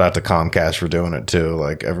 Like, shout out to Comcast for doing it too.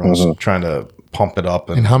 Like, everyone's trying to pump it up.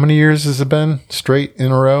 And how many years has it been straight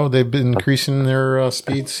in a row? They've been increasing their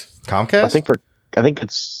speeds. Comcast? I think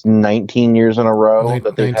it's 19 years in a row.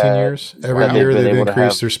 19 years. Every year they've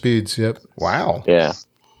increased their speeds. Yep. Wow.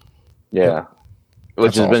 Yeah.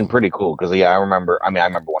 Which has been pretty cool because I remember when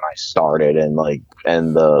I started and the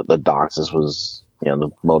DOCSIS was, the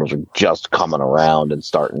modems were just coming around and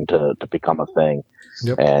starting to become a thing.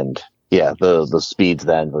 Yep. And the speeds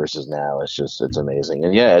then versus now, it's amazing.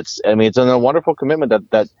 And it's a wonderful commitment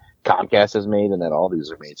that Comcast has made and that all these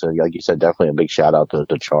are made. So like you said, definitely a big shout out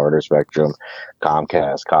to Charter, Spectrum,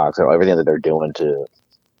 Comcast, Cox, everything that they're doing to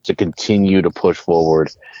continue to push forward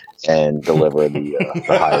and deliver the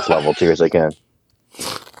highest level tiers they can.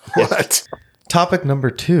 What? Topic number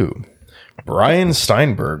 2. Brian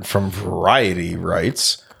Steinberg from Variety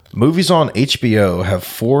writes, movies on HBO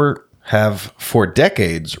have for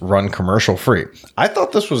decades run commercial free. I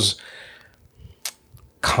thought this was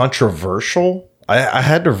controversial. I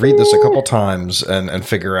had to read this a couple times and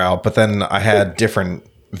figure out, but then I had different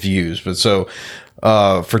views. But so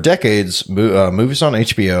for decades, movies on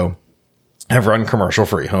HBO have run commercial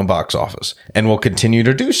free, home box office, and will continue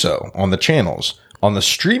to do so on the channels. On the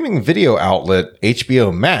streaming video outlet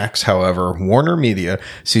HBO Max, however, Warner Media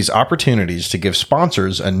sees opportunities to give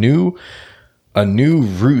sponsors a new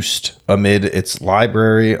roost amid its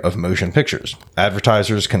library of motion pictures.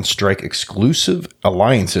 Advertisers can strike exclusive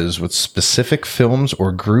alliances with specific films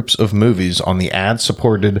or groups of movies on the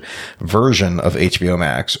ad-supported version of HBO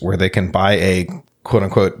Max, where they can buy a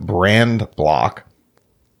quote-unquote brand block,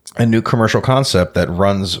 a new commercial concept that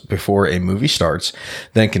runs before a movie starts,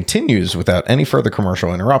 then continues without any further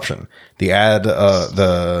commercial interruption. The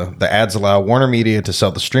ads allow Warner Media to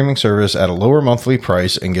sell the streaming service at a lower monthly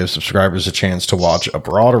price and give subscribers a chance to watch a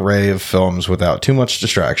broad array of films without too much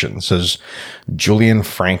distraction, says Julian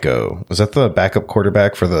Franco. Is that the backup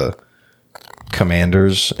quarterback for the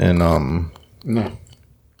Commanders in No.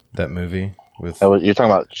 that movie with You're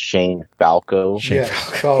talking about Shane Falco Shane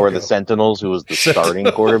Falco. for the Sentinels, who was the starting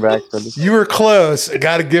quarterback for the You were close. I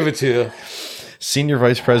got to give it to you. Senior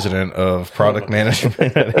Vice President of Product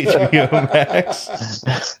Management at HBO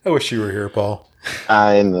Max. I wish you were here, Paul.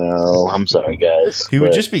 I know. I'm sorry, guys. He would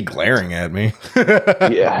but- just be glaring at me.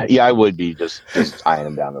 yeah, I would be just eyeing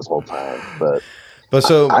him down this whole time. But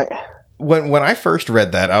so I when I first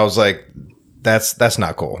read that, I was like, that's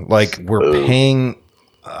not cool. Like, we're paying.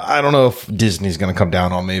 I don't know if Disney's going to come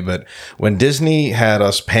down on me, but when Disney had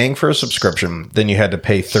us paying for a subscription, then you had to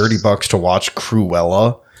pay $30 to watch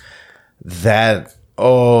Cruella. That,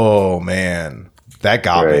 oh man, that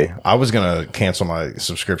got me. Right. I was going to cancel my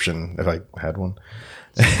subscription if I had one.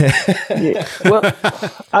 yeah, well,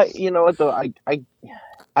 you know what though,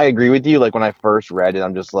 I agree with you. Like when I first read it,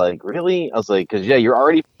 I'm just like, really? I was like, because you're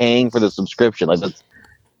already paying for the subscription. Like that's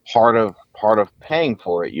part of paying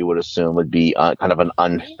for it. You would assume would be kind of an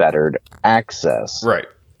unfettered access, Right.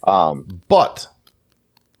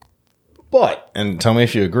 But, and tell me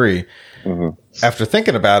if you agree. Mhm. After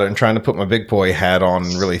thinking about it and trying to put my big boy hat on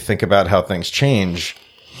and really think about how things change,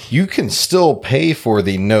 you can still pay for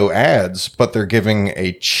the no ads, but they're giving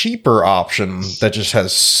a cheaper option that just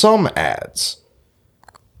has some ads.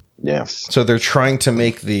 yeah, So they're trying to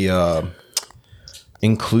make the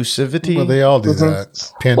inclusivity. Well, they all do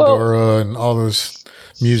that. Pandora and all those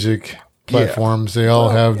music platforms, they all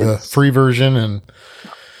have the free version. And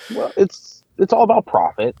well, it's all about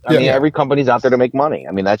profit. I mean, every company's out there to make money.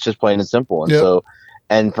 I mean, that's just plain and simple. And so,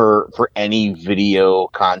 and for any video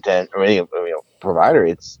content or any provider,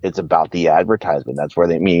 it's about the advertisement. That's where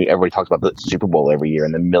everybody talks about the Super Bowl every year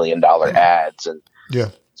and the $1 million ads. And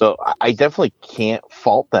so I definitely can't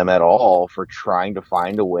fault them at all for trying to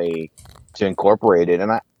find a way to incorporate it.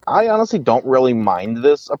 And I honestly don't really mind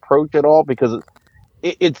this approach at all because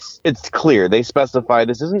it's clear. They specify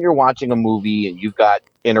this isn't you're watching a movie and you've got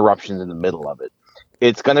interruptions in the middle of it.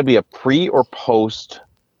 It's going to be a pre or post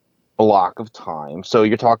block of time. So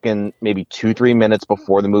you're talking maybe 2-3 minutes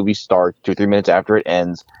before the movie starts, 2-3 minutes after it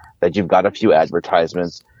ends, that you've got a few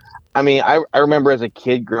advertisements. I mean, I remember as a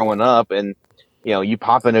kid growing up and, you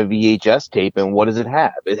pop in a VHS tape and what does it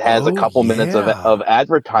have? It has a couple minutes of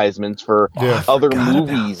advertisements for other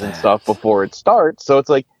movies and stuff before it starts. So it's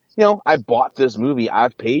like, I bought this movie,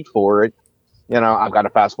 I've paid for it. I've got to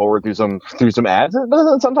fast forward through some ads.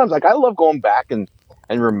 And sometimes, like, I love going back and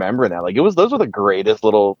remembering that. Like, those were the greatest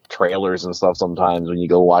little trailers and stuff sometimes when you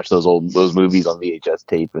go watch those movies on VHS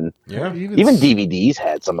tape. And even DVDs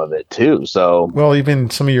had some of it too. So, well, even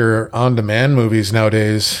some of your on-demand movies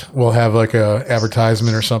nowadays will have like a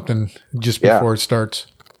advertisement or something just before it starts.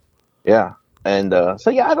 Yeah. And I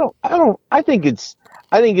think it's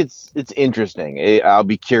interesting. I'll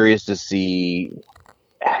be curious to see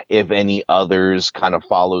if any others kind of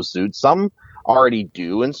follow suit. Some already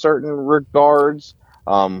do in certain regards.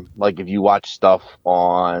 Like if you watch stuff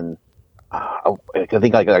on, I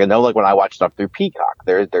think I know like when I watch stuff through Peacock,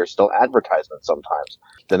 there's still advertisements sometimes.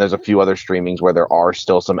 Then there's a few other streamings where there are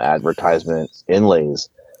still some advertisement inlays.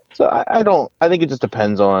 So I think it just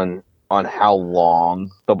depends on how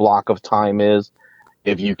long the block of time is.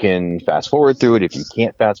 If you can fast forward through it, if you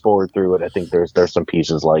can't fast forward through it, I think there's some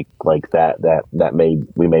pieces like that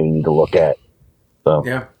we may need to look at. So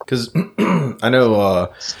yeah, because I know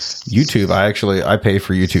YouTube. I pay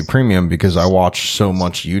for YouTube Premium because I watch so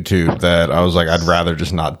much YouTube that I was like, I'd rather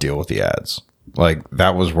just not deal with the ads. Like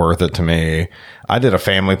that was worth it to me. I did a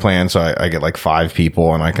family plan, so I get like 5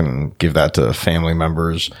 people, and I can give that to family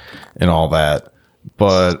members and all that.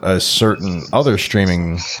 But a certain other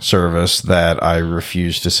streaming service that I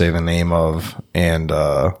refuse to say the name of and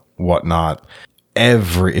whatnot,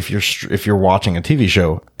 if you're watching a TV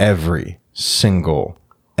show, every single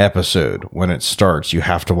episode when it starts, you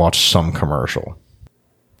have to watch some commercial,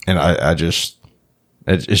 and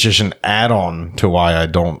it's just an add-on to why I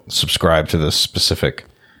don't subscribe to this specific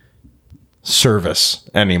service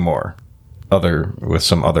anymore. With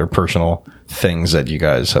some other personal things that you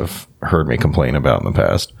guys have heard me complain about in the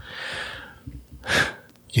past.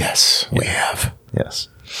 Yes, we have. Yes.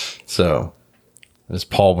 So, as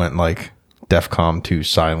Paul went like DEFCON 2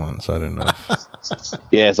 silence, I don't know.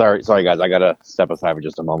 Yeah, sorry guys, I gotta step aside for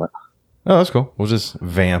just a moment. Oh, that's cool. We'll just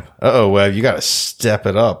vamp. Well, you gotta step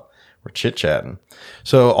it up. We're chit-chatting.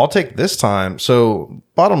 So I'll take this time. So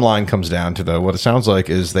bottom line comes down to what it sounds like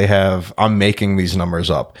is I'm making these numbers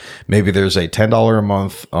up. Maybe there's a $10 a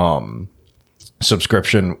month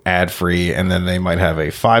subscription ad free, and then they might have a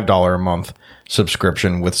 $5 a month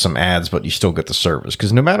subscription with some ads, but you still get the service.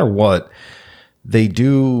 Because no matter what, they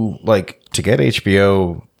do, like, to get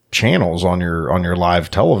HBO channels on your live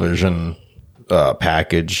television,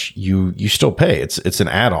 package, you still pay. It's an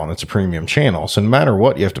add-on. It's a premium channel. So no matter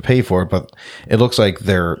what, you have to pay for it. But it looks like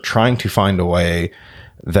they're trying to find a way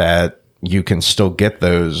that you can still get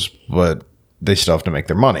those, but they still have to make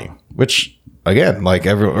their money. Which again, like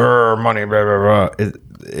money, blah, blah, blah.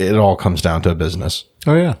 It all comes down to a business.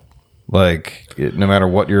 Oh yeah. Like no matter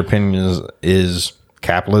what your opinion is,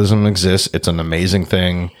 capitalism exists. It's an amazing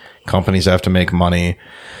thing. Companies have to make money.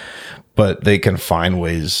 But they can find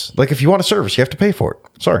ways. Like if you want a service, you have to pay for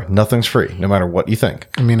it. Sorry, nothing's free, no matter what you think.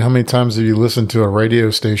 I mean, how many times have you listened to a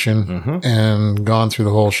radio station and gone through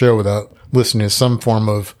the whole show without listening to some form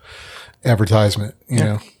of advertisement? You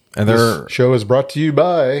know, And this show is brought to you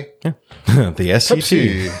by the SEC.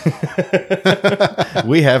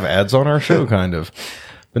 We have ads on our show, kind of.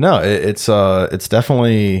 But no, it's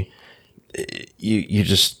definitely you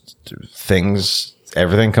just things.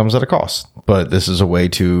 Everything comes at a cost, but this is a way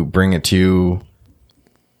to bring it to you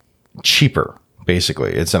cheaper.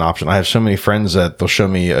 Basically, it's an option. I have so many friends that they'll show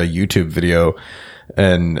me a YouTube video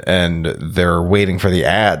and they're waiting for the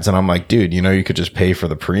ads. And I'm like, dude, you know, you could just pay for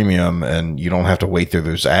the premium and you don't have to wait through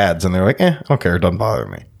those ads. And they're like, I don't care. It doesn't bother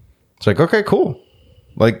me. It's like, okay, cool.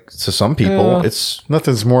 Like to some people, it's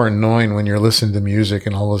nothing's more annoying when you're listening to music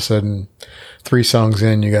and all of a sudden 3 songs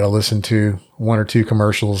in, you got to listen to 1 or 2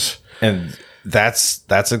 commercials. and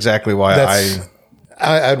that's exactly why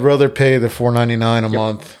I'd rather pay the $4.99 a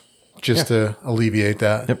month just to alleviate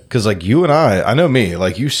that. Yep. Because like you and I know me,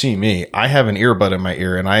 like you see me, I have an earbud in my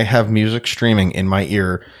ear and I have music streaming in my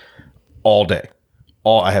ear all day.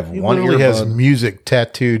 I have one earbud. He has music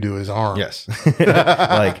tattooed to his arm. Yes.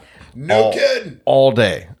 Like kidding. All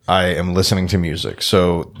day I am listening to music.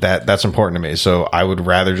 So that's important to me. So I would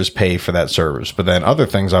rather just pay for that service. But then other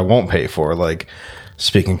things I won't pay for, like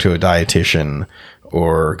speaking to a dietitian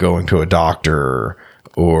or going to a doctor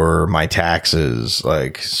or my taxes,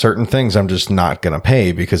 like certain things I'm just not going to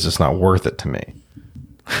pay because it's not worth it to me.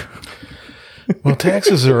 Well,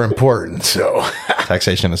 taxes are important, so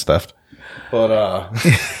Taxation is theft. But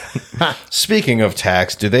speaking of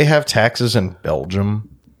tax, do they have taxes in Belgium?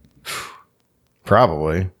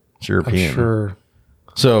 Probably. It's European. I'm sure.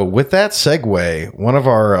 So with that segue, one of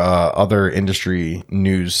our other industry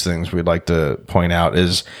news things we'd like to point out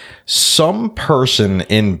is some person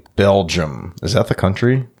in Belgium. Is that the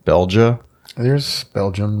country? Belgia? There's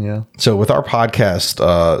Belgium, yeah. So with our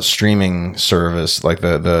podcast streaming service, like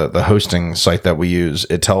the hosting site that we use,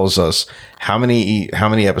 it tells us how many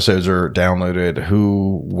episodes are downloaded,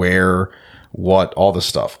 who, where, what, all this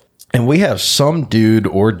stuff. And we have some dude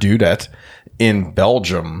or dudette in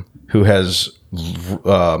Belgium who has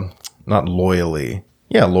not loyally.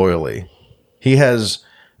 Yeah, loyally. He has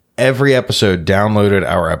every episode downloaded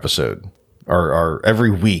our episode or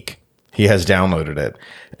every week he has downloaded it.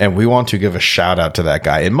 And we want to give a shout out to that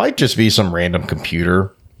guy. It might just be some random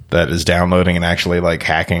computer that is downloading and actually like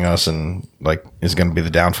hacking us and like is going to be the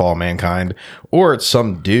downfall of mankind. Or it's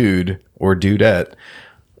some dude or dudette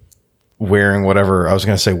wearing whatever. I was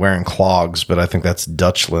going to say wearing clogs, but I think that's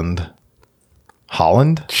Dutchland.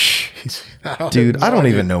 Holland? Jeez. Dude, I don't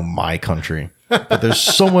even know my country. But there's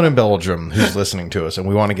someone in Belgium who's listening to us, and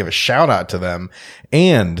we want to give a shout out to them.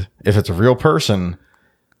 And if it's a real person,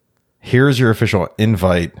 here's your official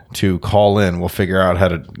invite to call in. We'll figure out how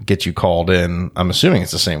to get you called in. I'm assuming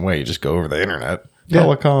it's the same way. You just go over the internet. Yeah.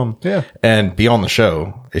 Telecom. Yeah. And be on the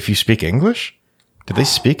show. If you speak English? Do they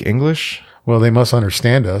speak English? Well, they must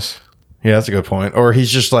understand us. Yeah, that's a good point. Or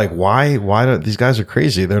he's just like, why do these guys are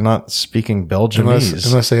crazy? They're not speaking Belgiumese.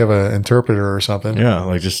 Unless they have an interpreter or something. Yeah,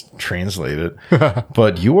 like just translate it.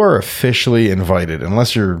 But you are officially invited,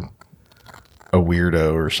 unless you're a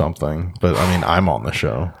weirdo or something. But I mean, I'm on the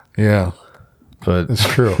show. Yeah, But it's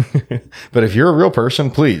true. but if you're a real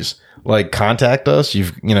person, please like contact us.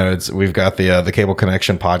 We've got the Cable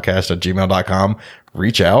Connection podcast at gmail.com.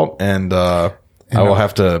 Reach out and I will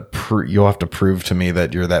have to you'll have to prove to me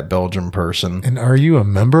that you're that Belgian person. And are you a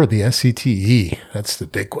member of the SCTE? That's the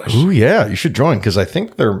big question. Oh yeah, you should join because I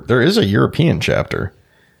think there is a European chapter.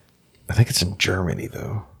 I think it's in Germany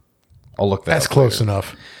though. I'll look that That's up close later.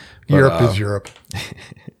 enough. Europe is Europe.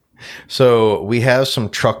 So we have some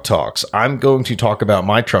truck talks. I'm going to talk about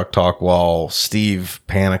my truck talk while Steve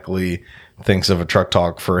panically thinks of a truck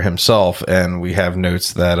talk for himself, and we have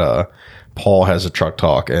notes that Paul has a truck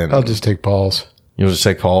talk. And I'll just take Paul's. You'll just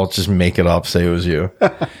say Paul, just make it up, say it was you.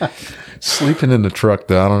 Sleeping in the truck,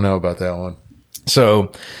 though. I don't know about that one.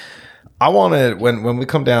 So I want to, when we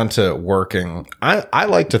come down to working, I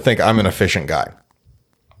like to think I'm an efficient guy.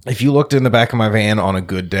 If you looked in the back of my van on a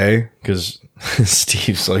good day, because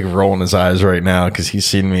Steve's like rolling his eyes right now because he's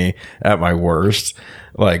seen me at my worst,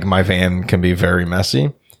 like my van can be very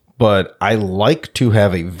messy. but I like to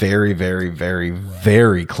have a very, very, very,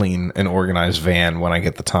 very clean and organized van when I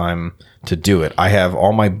get the time to do it. I have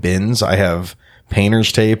all my bins. I have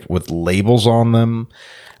painter's tape with labels on them.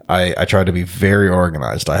 I try to be very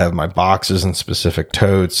organized. I have my boxes in specific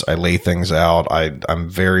totes. I lay things out. I'm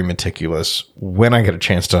very meticulous when I get a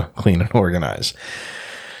chance to clean and organize.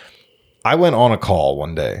 I went on a call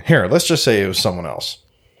one day. Here, let's just say it was someone else.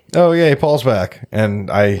 Oh, yay, Paul's back.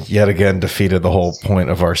 And I yet again defeated the whole point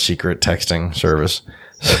of our secret texting service.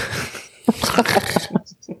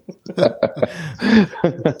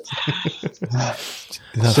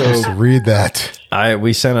 You're not supposed to read that.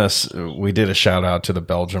 We did a shout out to the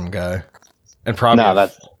Belgium guy, and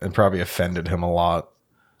probably offended him a lot.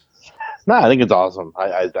 No, I think it's awesome.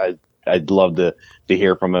 I'd love to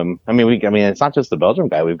hear from him. I mean, it's not just the Belgium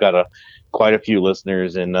guy. We've got quite a few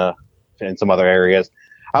listeners in some other areas.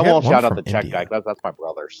 I won't shout out the Czech guy. That's my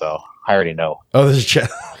brother, so I already know. Oh, this is Czech.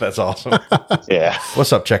 That's awesome. Yeah.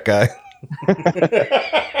 What's up, Czech guy?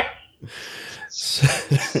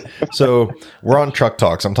 So we're on Truck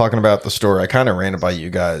Talks. I'm talking about the story. I kind of ran it by you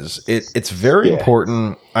guys. It's very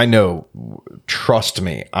important. I know. Trust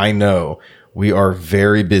me. I know we are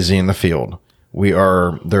very busy in the field. We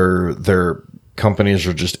are. Their companies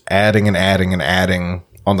are just adding and adding and adding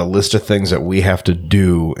on the list of things that we have to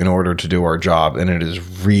do in order to do our job, and it is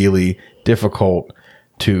really difficult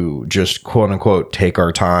to just quote unquote take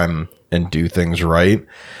our time and do things right.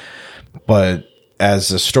 But as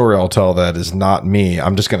the story I'll tell that is not me.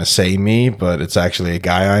 I'm just going to say me, but it's actually a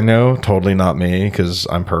guy I know. Totally not me because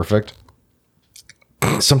I'm perfect.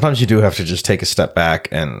 Sometimes you do have to just take a step back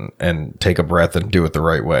and take a breath and do it the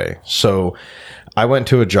right way. So I went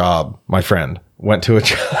to a job. My friend went to a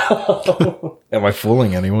job. Am I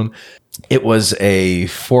fooling anyone? It was a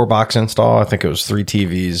 4-box install. I think it was 3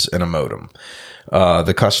 TVs and a modem.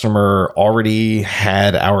 The customer already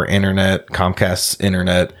had our internet, Comcast's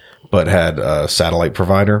internet, but had a satellite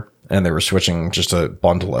provider, and they were switching just to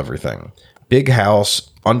bundle everything. Big house,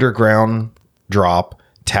 underground drop,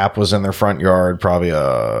 tap was in their front yard, probably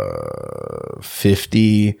a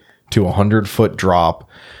 50 to 100 foot drop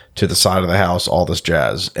to the side of the house, all this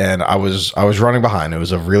jazz. And I was running behind. It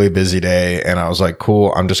was a really busy day, and I was like,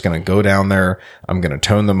 cool, I'm just going to go down there. I'm going to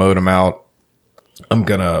tone the modem out. I'm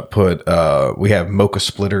going to put, we have Mocha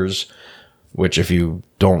splitters, which if you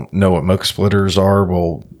don't know what Mocha splitters are,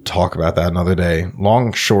 we'll talk about that another day.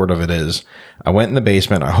 Long short of it is, I went in the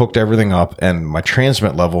basement, I hooked everything up, and my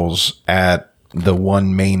transmit levels at the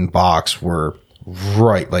one main box were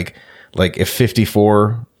right. Like if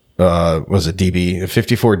 54, was it dB? If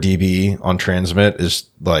 54 dB on transmit is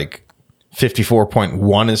like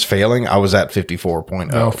 54.1 is failing, I was at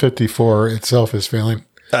 54.0. No, 54 itself is failing.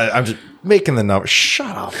 I'm just making the number.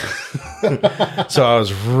 Shut up. So I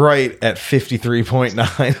was right at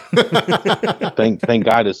 53.9. Thank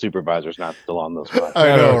God his supervisor's not still on those spots.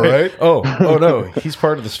 I know, right? Oh no. He's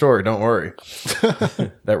part of the story. Don't worry.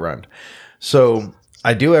 That rhymed. So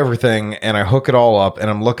I do everything and I hook it all up and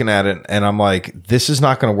I'm looking at it and I'm like, this is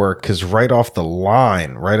not going to work because right off the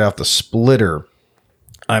line, right off the splitter,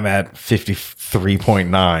 I'm at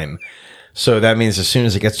 53.9. So that means as soon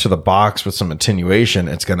as it gets to the box with some attenuation,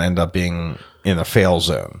 it's going to end up being in a fail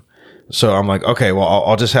zone. So I'm like, okay, well,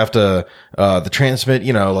 I'll just have to, the transmit,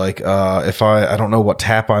 if I don't know what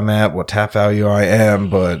tap I'm at, what tap value I am,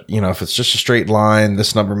 but if it's just a straight line,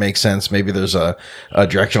 this number makes sense. Maybe there's a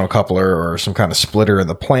directional coupler or some kind of splitter in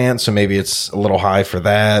the plant. So maybe it's a little high for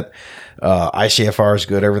that. ICFR is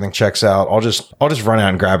good. Everything checks out. I'll just run out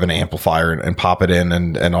and grab an amplifier and pop it in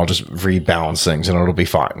and I'll just rebalance things and it'll be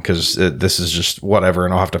fine because this is just whatever.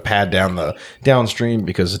 And I'll have to pad down the downstream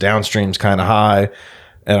because the downstream's kind of high.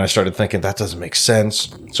 And I started thinking that doesn't make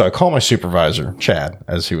sense. So I call my supervisor, Chad,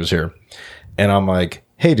 as he was here. And I'm like,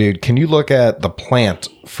 hey dude, can you look at the plant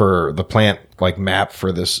map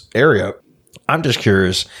for this area? I'm just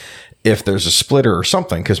curious if there's a splitter or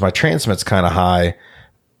something because my transmit's kind of high.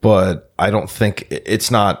 But I don't think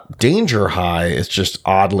it's not danger high. It's just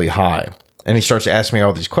oddly high. And he starts to ask me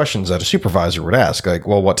all these questions that a supervisor would ask. Like,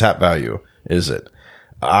 well, what tap value is it?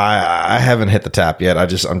 I haven't hit the tap yet. I'm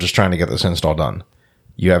just trying to get this install done.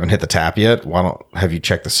 You haven't hit the tap yet? Have you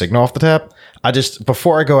checked the signal off the tap?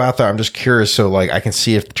 Before I go out there, I'm just curious. So like I can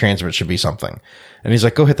see if the transmit should be something. And he's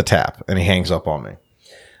like, go hit the tap. And he hangs up on me.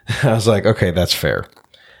 I was like, okay, that's fair.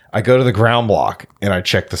 I go to the ground block and I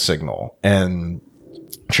check the signal and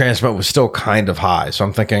transmit was still kind of high. So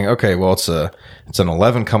I'm thinking, okay, well, it's an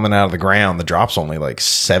 11 coming out of the ground. The drop's only like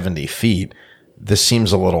 70 feet. This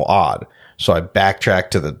seems a little odd. So I backtrack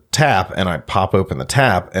to the tap and I pop open the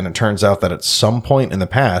tap. And it turns out that at some point in the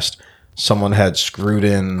past, someone had screwed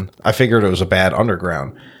in, I figured it was a bad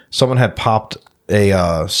underground, someone had popped a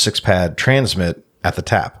 6-pad transmit at the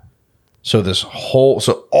tap. So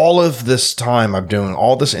all of this time I'm doing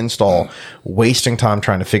all this install, wasting time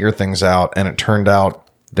trying to figure things out, and it turned out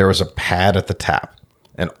there was a pad at the tap.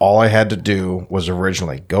 And all I had to do was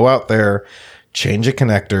originally go out there, change the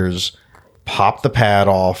connectors, pop the pad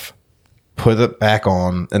off, put it back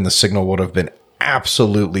on, and the signal would have been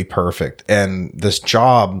absolutely perfect. And this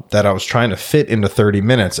job that I was trying to fit into 30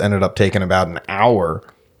 minutes ended up taking about an hour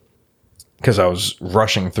because I was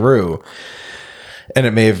rushing through. And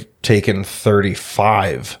it may have taken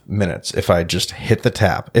 35 minutes if I just hit the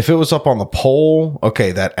tap. If it was up on the pole,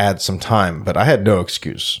 okay, that adds some time, but I had no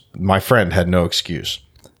excuse. My friend had no excuse.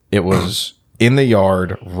 It was in the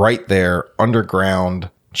yard, right there, underground,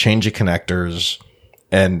 changing connectors,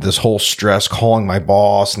 and this whole stress, calling my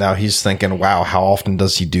boss. Now he's thinking, wow, how often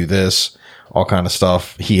does he do this? All kind of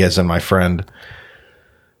stuff. He as in my friend.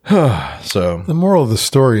 So the moral of the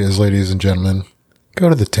story is, ladies and gentlemen, go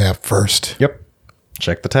to the tap first. Yep.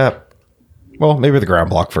 Check the tap. Well, maybe the ground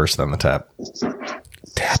block first, then the tap.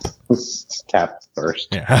 Tap first.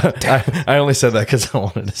 Yeah. I only said that because I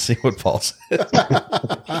wanted to see what Paul said.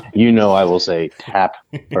 I will say tap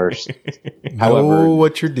first. Know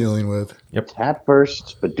what you're dealing with. Yep. Tap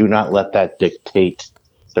first, but do not let that dictate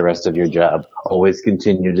the rest of your job. Always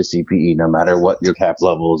continue to CPE, no matter what your tap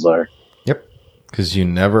levels are. Yep. Because you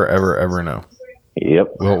never, ever, ever know.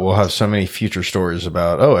 Yep. We'll have so many future stories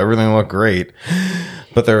about, everything looked great,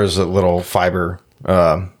 but there was a little fiber,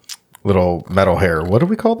 little metal hair. What do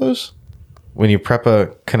we call those? When you prep a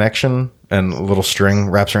connection and a little string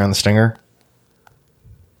wraps around the stinger?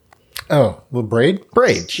 Oh, little braid?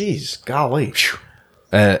 Braid. Jeez. Golly.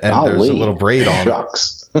 And there's a little braid on.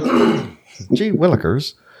 Shucks. Gee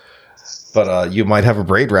willikers. But you might have a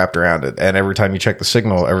braid wrapped around it, and every time you check the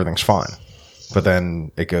signal, everything's fine. But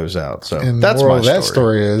then it goes out. So and that's the moral my of that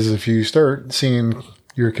story is, if you start seeing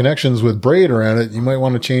your connections with braid around it, you might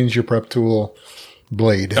want to change your prep tool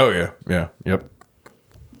blade. Oh yeah. Yep.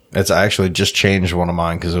 It's I actually just changed one of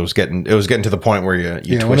mine because it was getting to the point where you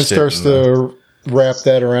twist when it starts to wrap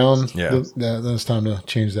that around, then it's time to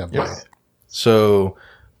change that blade. Yep. So,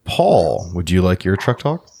 Paul, would you like your truck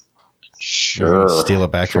talk? Sure. Steal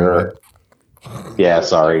it back from Webb. Yeah,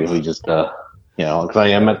 sorry. We just because I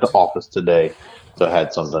am at the office today, so I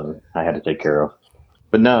had something I had to take care of.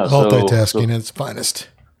 But no, multitasking at its finest.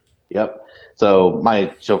 Yep. So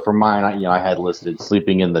for mine, I had listed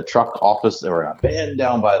sleeping in the truck office or a van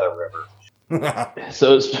down by the river.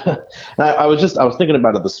 So I was thinking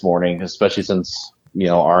about it this morning, especially since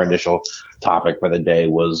our initial topic for the day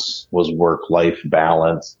was work-life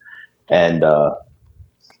balance, and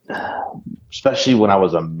especially when I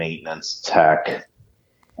was a maintenance tech.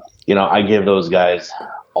 I give those guys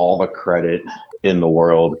all the credit in the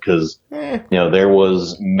world because, there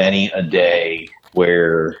was many a day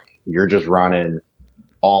where you're just running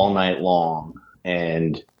all night long.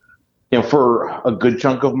 And, for a good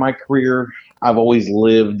chunk of my career, I've always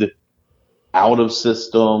lived out of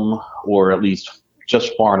system or at least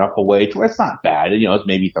just far enough away to where it's not bad. It's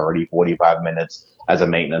maybe 30, 45 minutes as a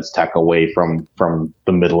maintenance tech away from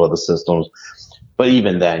the middle of the systems. But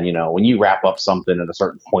even then, when you wrap up something at a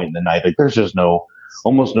certain point in the night, like there's just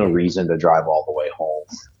almost no reason to drive all the way home.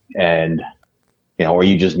 And, or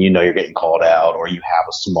you just, you're getting called out or you have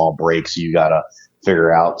a small break. So you got to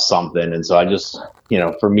figure out something. And so I just,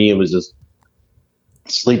 for me, it was just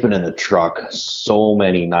sleeping in the truck so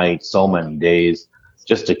many nights, so many days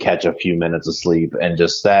just to catch a few minutes of sleep. And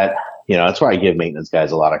just that, that's why I give maintenance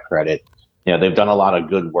guys a lot of credit. They've done a lot of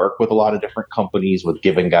good work with a lot of different companies with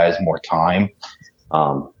giving guys more time.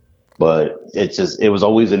 But it was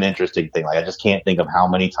always an interesting thing. Like I just can't think of how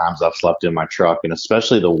many times I've slept in my truck. And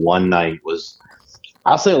especially the one night was,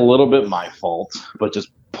 I'll say a little bit my fault, but just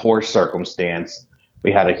poor circumstance.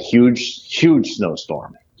 We had a huge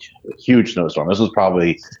snowstorm. This was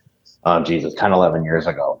probably, 10, 11 years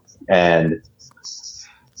ago. And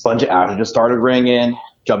a bunch of outages started ringing,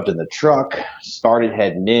 jumped in the truck, started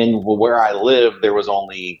heading in. Well, where I live, there was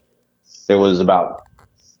about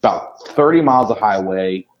 30 miles of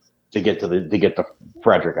highway to get to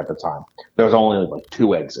Frederick at the time. There was only like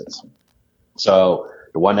 2 exits. So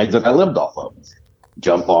the one exit I lived off of,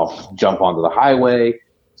 jump onto the highway,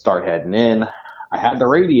 start heading in. I had the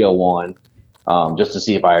radio on, just to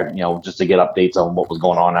see if just to get updates on what was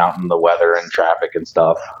going on out in the weather and traffic and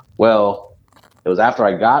stuff. Well, it was after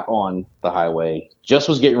I got on the highway, just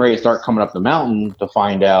was getting ready to start coming up the mountain to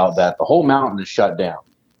find out that the whole mountain is shut down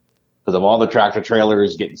because of all the tractor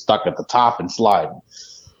trailers getting stuck at the top and sliding.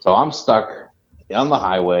 So I'm stuck on the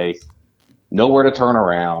highway, nowhere to turn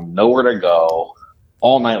around, nowhere to go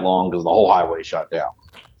all night long because the whole highway shut down.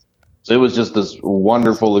 So it was just this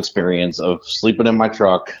wonderful experience of sleeping in my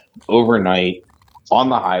truck overnight on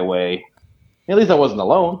the highway. At least I wasn't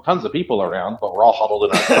alone. Tons of people around, but we're all huddled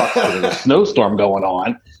in our trucks because there's a snowstorm going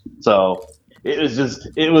on. So it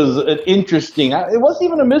was an interesting, it wasn't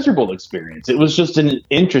even a miserable experience. It was just an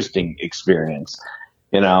interesting experience,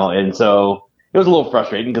 and so it was a little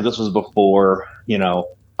frustrating because this was before,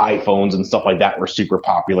 iPhones and stuff like that were super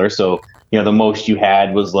popular. So, the most you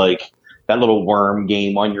had was like that little worm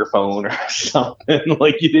game on your phone or something.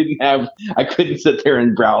 Like I couldn't sit there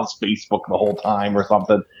and browse Facebook the whole time or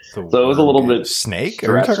something. So it was a little bit Snake?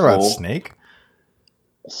 stressful. Are we talking about Snake?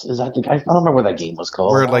 Is that I don't remember what that game was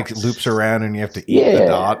called. Where it like loops around and you have to eat the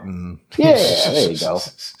dot and yeah, there you go.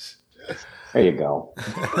 There you go.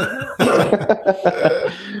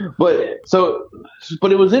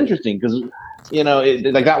 but it was interesting because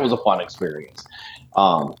that was a fun experience.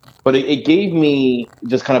 But it gave me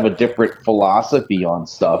just kind of a different philosophy on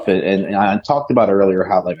stuff. And I talked about earlier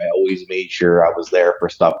how I always made sure I was there for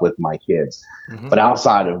stuff with my kids. Mm-hmm. But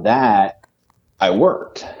outside of that, I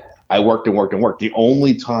worked. I worked and worked and worked. The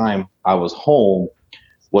only time I was home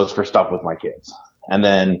was for stuff with my kids. And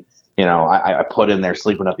then, I put in there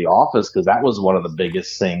sleeping at the office because that was one of the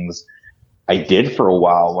biggest things I did for a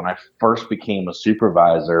while. When I first became a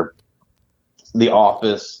supervisor, the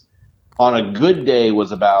office on a good day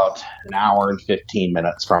was about an hour and 15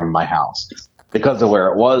 minutes from my house. Because of where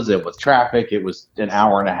it was with traffic, it was an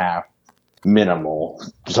hour and a half minimal.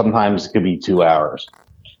 Sometimes it could be 2 hours.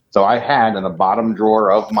 So I had in the bottom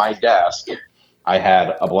drawer of my desk, I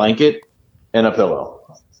had a blanket and a pillow.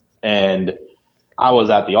 And I was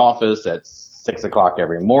at the office at 6 o'clock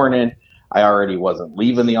every morning. I already wasn't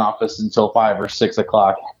leaving the office until 5 or 6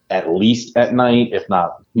 o'clock, at least at night, if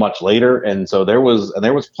not much later. And so there was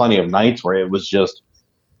plenty of nights where it was just,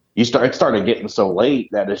 it started getting so late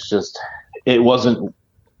that it wasn't,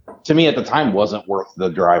 to me at the time, wasn't worth the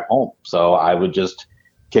drive home. So I would just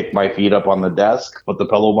kick my feet up on the desk, put the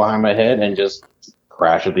pillow behind my head, and just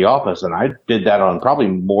crash at the office. And I did that on probably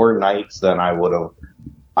more nights than I would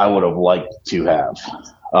have liked to have.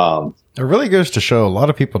 It really goes to show a lot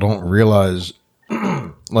of people don't realize,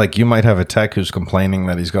 like you might have a tech who's complaining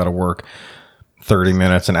that he's got to work 30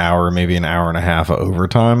 minutes, an hour, maybe an hour and a half of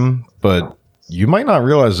overtime, but you might not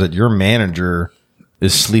realize that your manager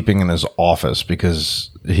is sleeping in his office because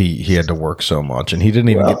he had to work so much and he didn't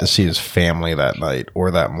even get to see his family that night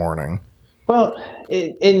or that morning. Well,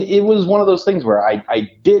 it was one of those things where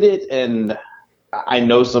I did it, and I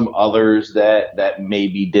know some others that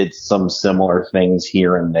maybe did some similar things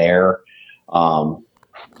here and there.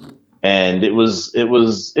 And it was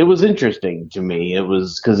interesting to me. It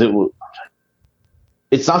was because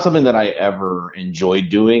it's not something that I ever enjoyed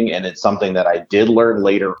doing, and it's something that I did learn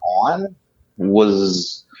later on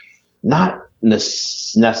was not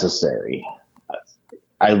necessary.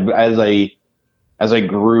 As I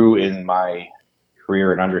grew in my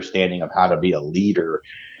career and understanding of how to be a leader,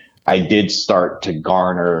 I did start to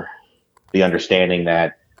garner the understanding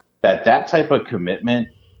that type of commitment,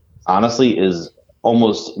 honestly, is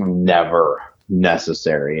almost never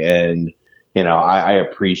necessary. And, I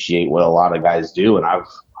appreciate what a lot of guys do. And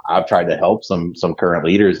I've tried to help some current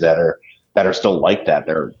leaders that are still like that.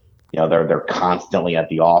 They're constantly at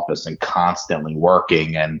the office and constantly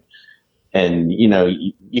working, and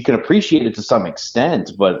you can appreciate it to some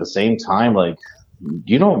extent, but at the same time, like,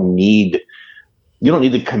 you don't need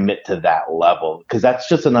to commit to that level, because that's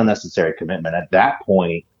just an unnecessary commitment. At that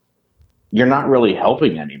point, you're not really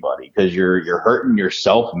helping anybody, because you're hurting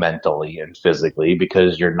yourself mentally and physically,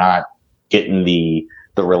 because you're not getting the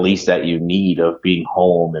release that you need of being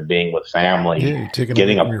home and being with family. Yeah, you're taking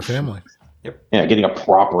away from your family. Yep. Yeah, getting a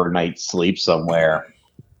proper night's sleep somewhere.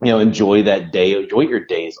 Enjoy that day. Enjoy your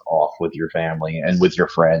days off with your family and with your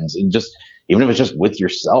friends, and just even if it's just with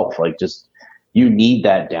yourself, like just. You need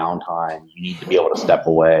that downtime. You need to be able to step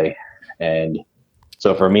away. And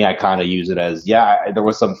so for me, I kind of use it as, there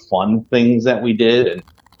was some fun things that we did. And,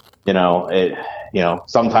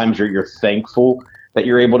 sometimes you're thankful that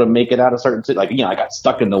you're able to make it out of certain, like, I got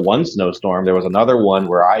stuck in the one snowstorm. There was another one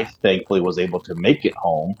where I thankfully was able to make it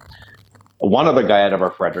home. One other guy out of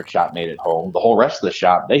our Frederick shop made it home. The whole rest of the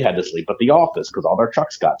shop, they had to sleep at the office because all their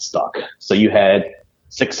trucks got stuck. So you had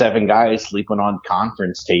 6-7 guys sleeping on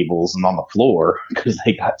conference tables and on the floor because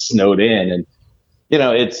they got snowed in. And,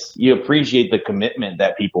 you appreciate the commitment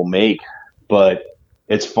that people make, but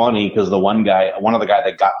it's funny because one of the guys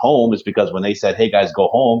that got home is because when they said, "Hey guys, go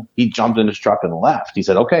home," he jumped in his truck and left. He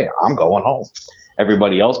said, "Okay, I'm going home."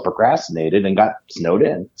 Everybody else procrastinated and got snowed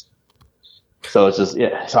in. So it's just,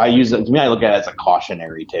 so I use it, to me, I look at it as a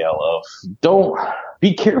cautionary tale of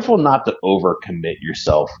be careful not to overcommit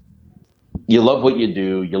yourself you love what you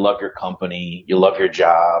do, you love your company, you love your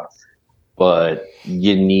job, but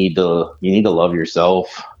you need to love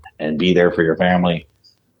yourself and be there for your family.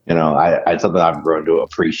 It's something I've grown to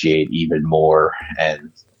appreciate even more.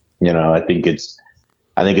 And, I think it's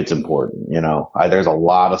important. There's a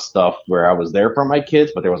lot of stuff where I was there for my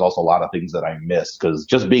kids, but there was also a lot of things that I missed because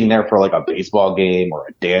just being there for like a baseball game or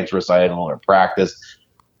a dance recital or practice,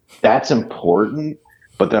 that's important.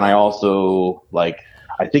 But then I also I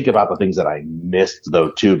think about the things that I missed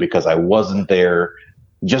though too, because I wasn't there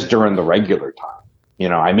just during the regular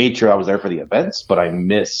time. I made sure I was there for the events, but I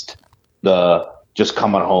missed the just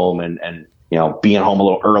coming home and being home a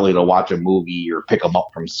little early to watch a movie or pick them up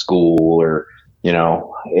from school or,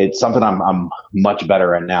 it's something I'm much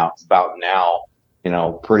better at now. It's about now,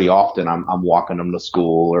 pretty often I'm walking them to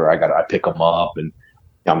school or I pick them up and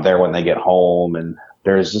I'm there when they get home. And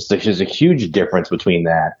there's a huge difference between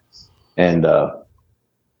that and,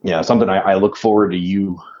 something I look forward to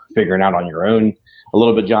you figuring out on your own a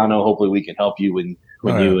little bit, Jono. Hopefully we can help you when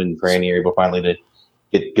you and Franny are able finally to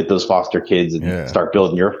get those foster kids and start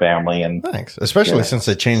building your family. And thanks, especially since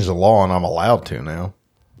they changed the law and I'm allowed to now.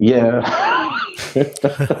 Yeah.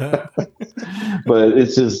 But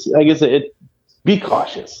it's just, I guess be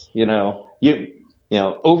cautious,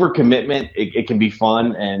 overcommitment. It can be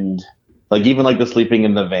fun. And even the sleeping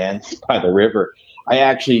in the van by the river, I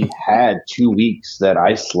actually had 2 weeks that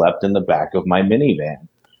I slept in the back of my minivan.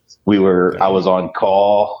 I was on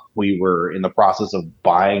call. We were in the process of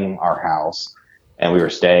buying our house and we were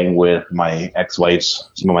staying with some of my ex-wife's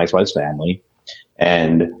family.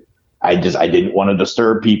 And I didn't want to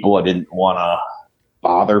disturb people. I didn't want to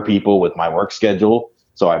bother people with my work schedule.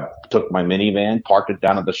 So I took my minivan, parked it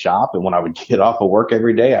down at the shop. And when I would get off of work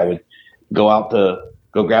every day, I would go out to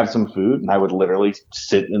go grab some food. And I would literally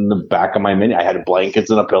sit in the back of my mini. I had blankets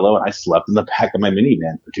and a pillow and I slept in the back of my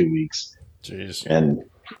minivan for 2 weeks. Jeez. And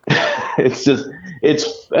I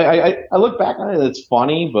look back on it. It's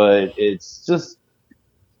funny, but it's just,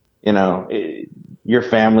 your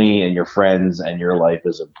family and your friends and your life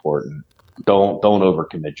is important. Don't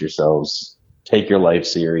overcommit yourselves. Take your life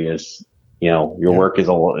serious. Your work is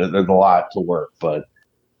there's a lot to work, but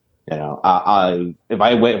if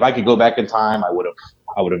I could go back in time, I would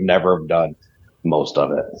have never have done most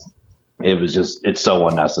of it. It was it's so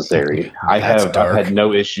unnecessary. I've had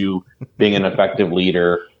no issue being an effective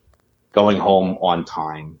leader, going home on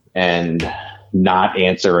time and not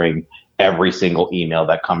answering every single email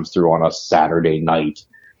that comes through on a Saturday night.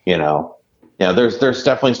 There's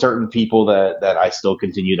definitely certain people that I still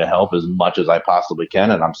continue to help as much as I possibly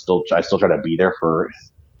can. And I still try to be there for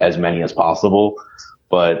as many as possible.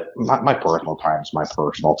 But my personal time is my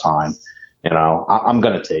personal time. I'm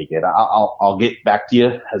going to take it. I'll get back to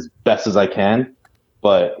you as best as I can.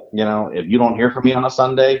 But, if you don't hear from me on a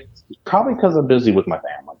Sunday, it's probably because I'm busy with my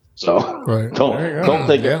family. So don't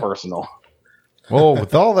take it personal. Well,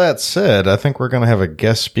 with all that said, I think we're going to have a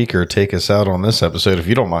guest speaker take us out on this episode, if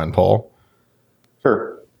you don't mind, Paul.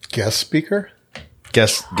 Sure. Guest speaker?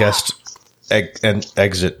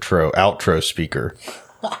 Outro speaker.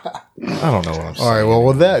 I don't know what I'm saying. All right. Well,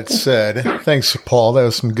 with that said, thanks, Paul. That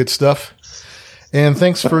was some good stuff. And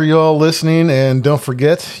thanks for y'all listening. And don't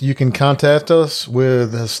forget, you can contact us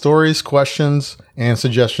with stories, questions, and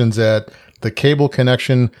suggestions at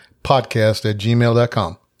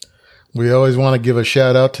thecableconnectionpodcast@gmail.com. We always want to give a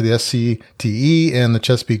shout out to the SCTE and the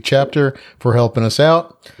Chesapeake chapter for helping us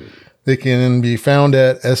out. They can be found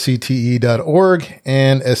at scte.org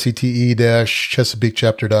and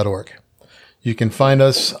scte-chesapeakechapter.org. You can find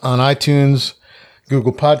us on iTunes,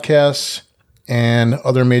 Google Podcasts, and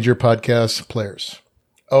other major podcast players.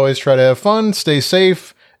 Always try to have fun, stay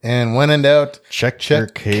safe, and when in doubt, check your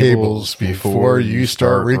cables before you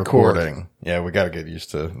start recording. Yeah, we got to get used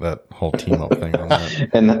to that whole team up thing on that.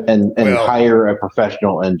 and hire a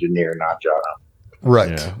professional engineer, not Jono.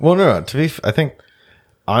 Right. Yeah. Well, no. I think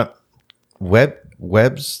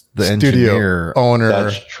Webb's the studio engineer owner.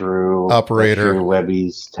 That's true. Operator. That's true.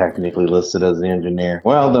 Webby's technically listed as the engineer.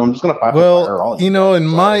 Well, then I'm just going to fire all. In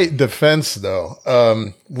my defense, though,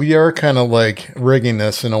 we are kind of rigging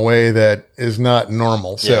this in a way that is not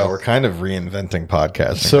normal. So yeah, we're kind of reinventing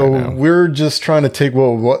podcasting. So right now. we're just trying to take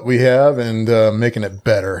what we have and making it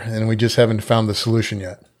better, and we just haven't found the solution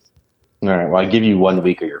yet. All right. Well, I give you 1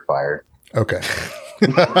 week or you're fired. Okay.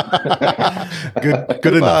 Good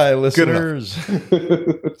Goodbye, enough. listeners.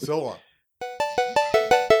 So long.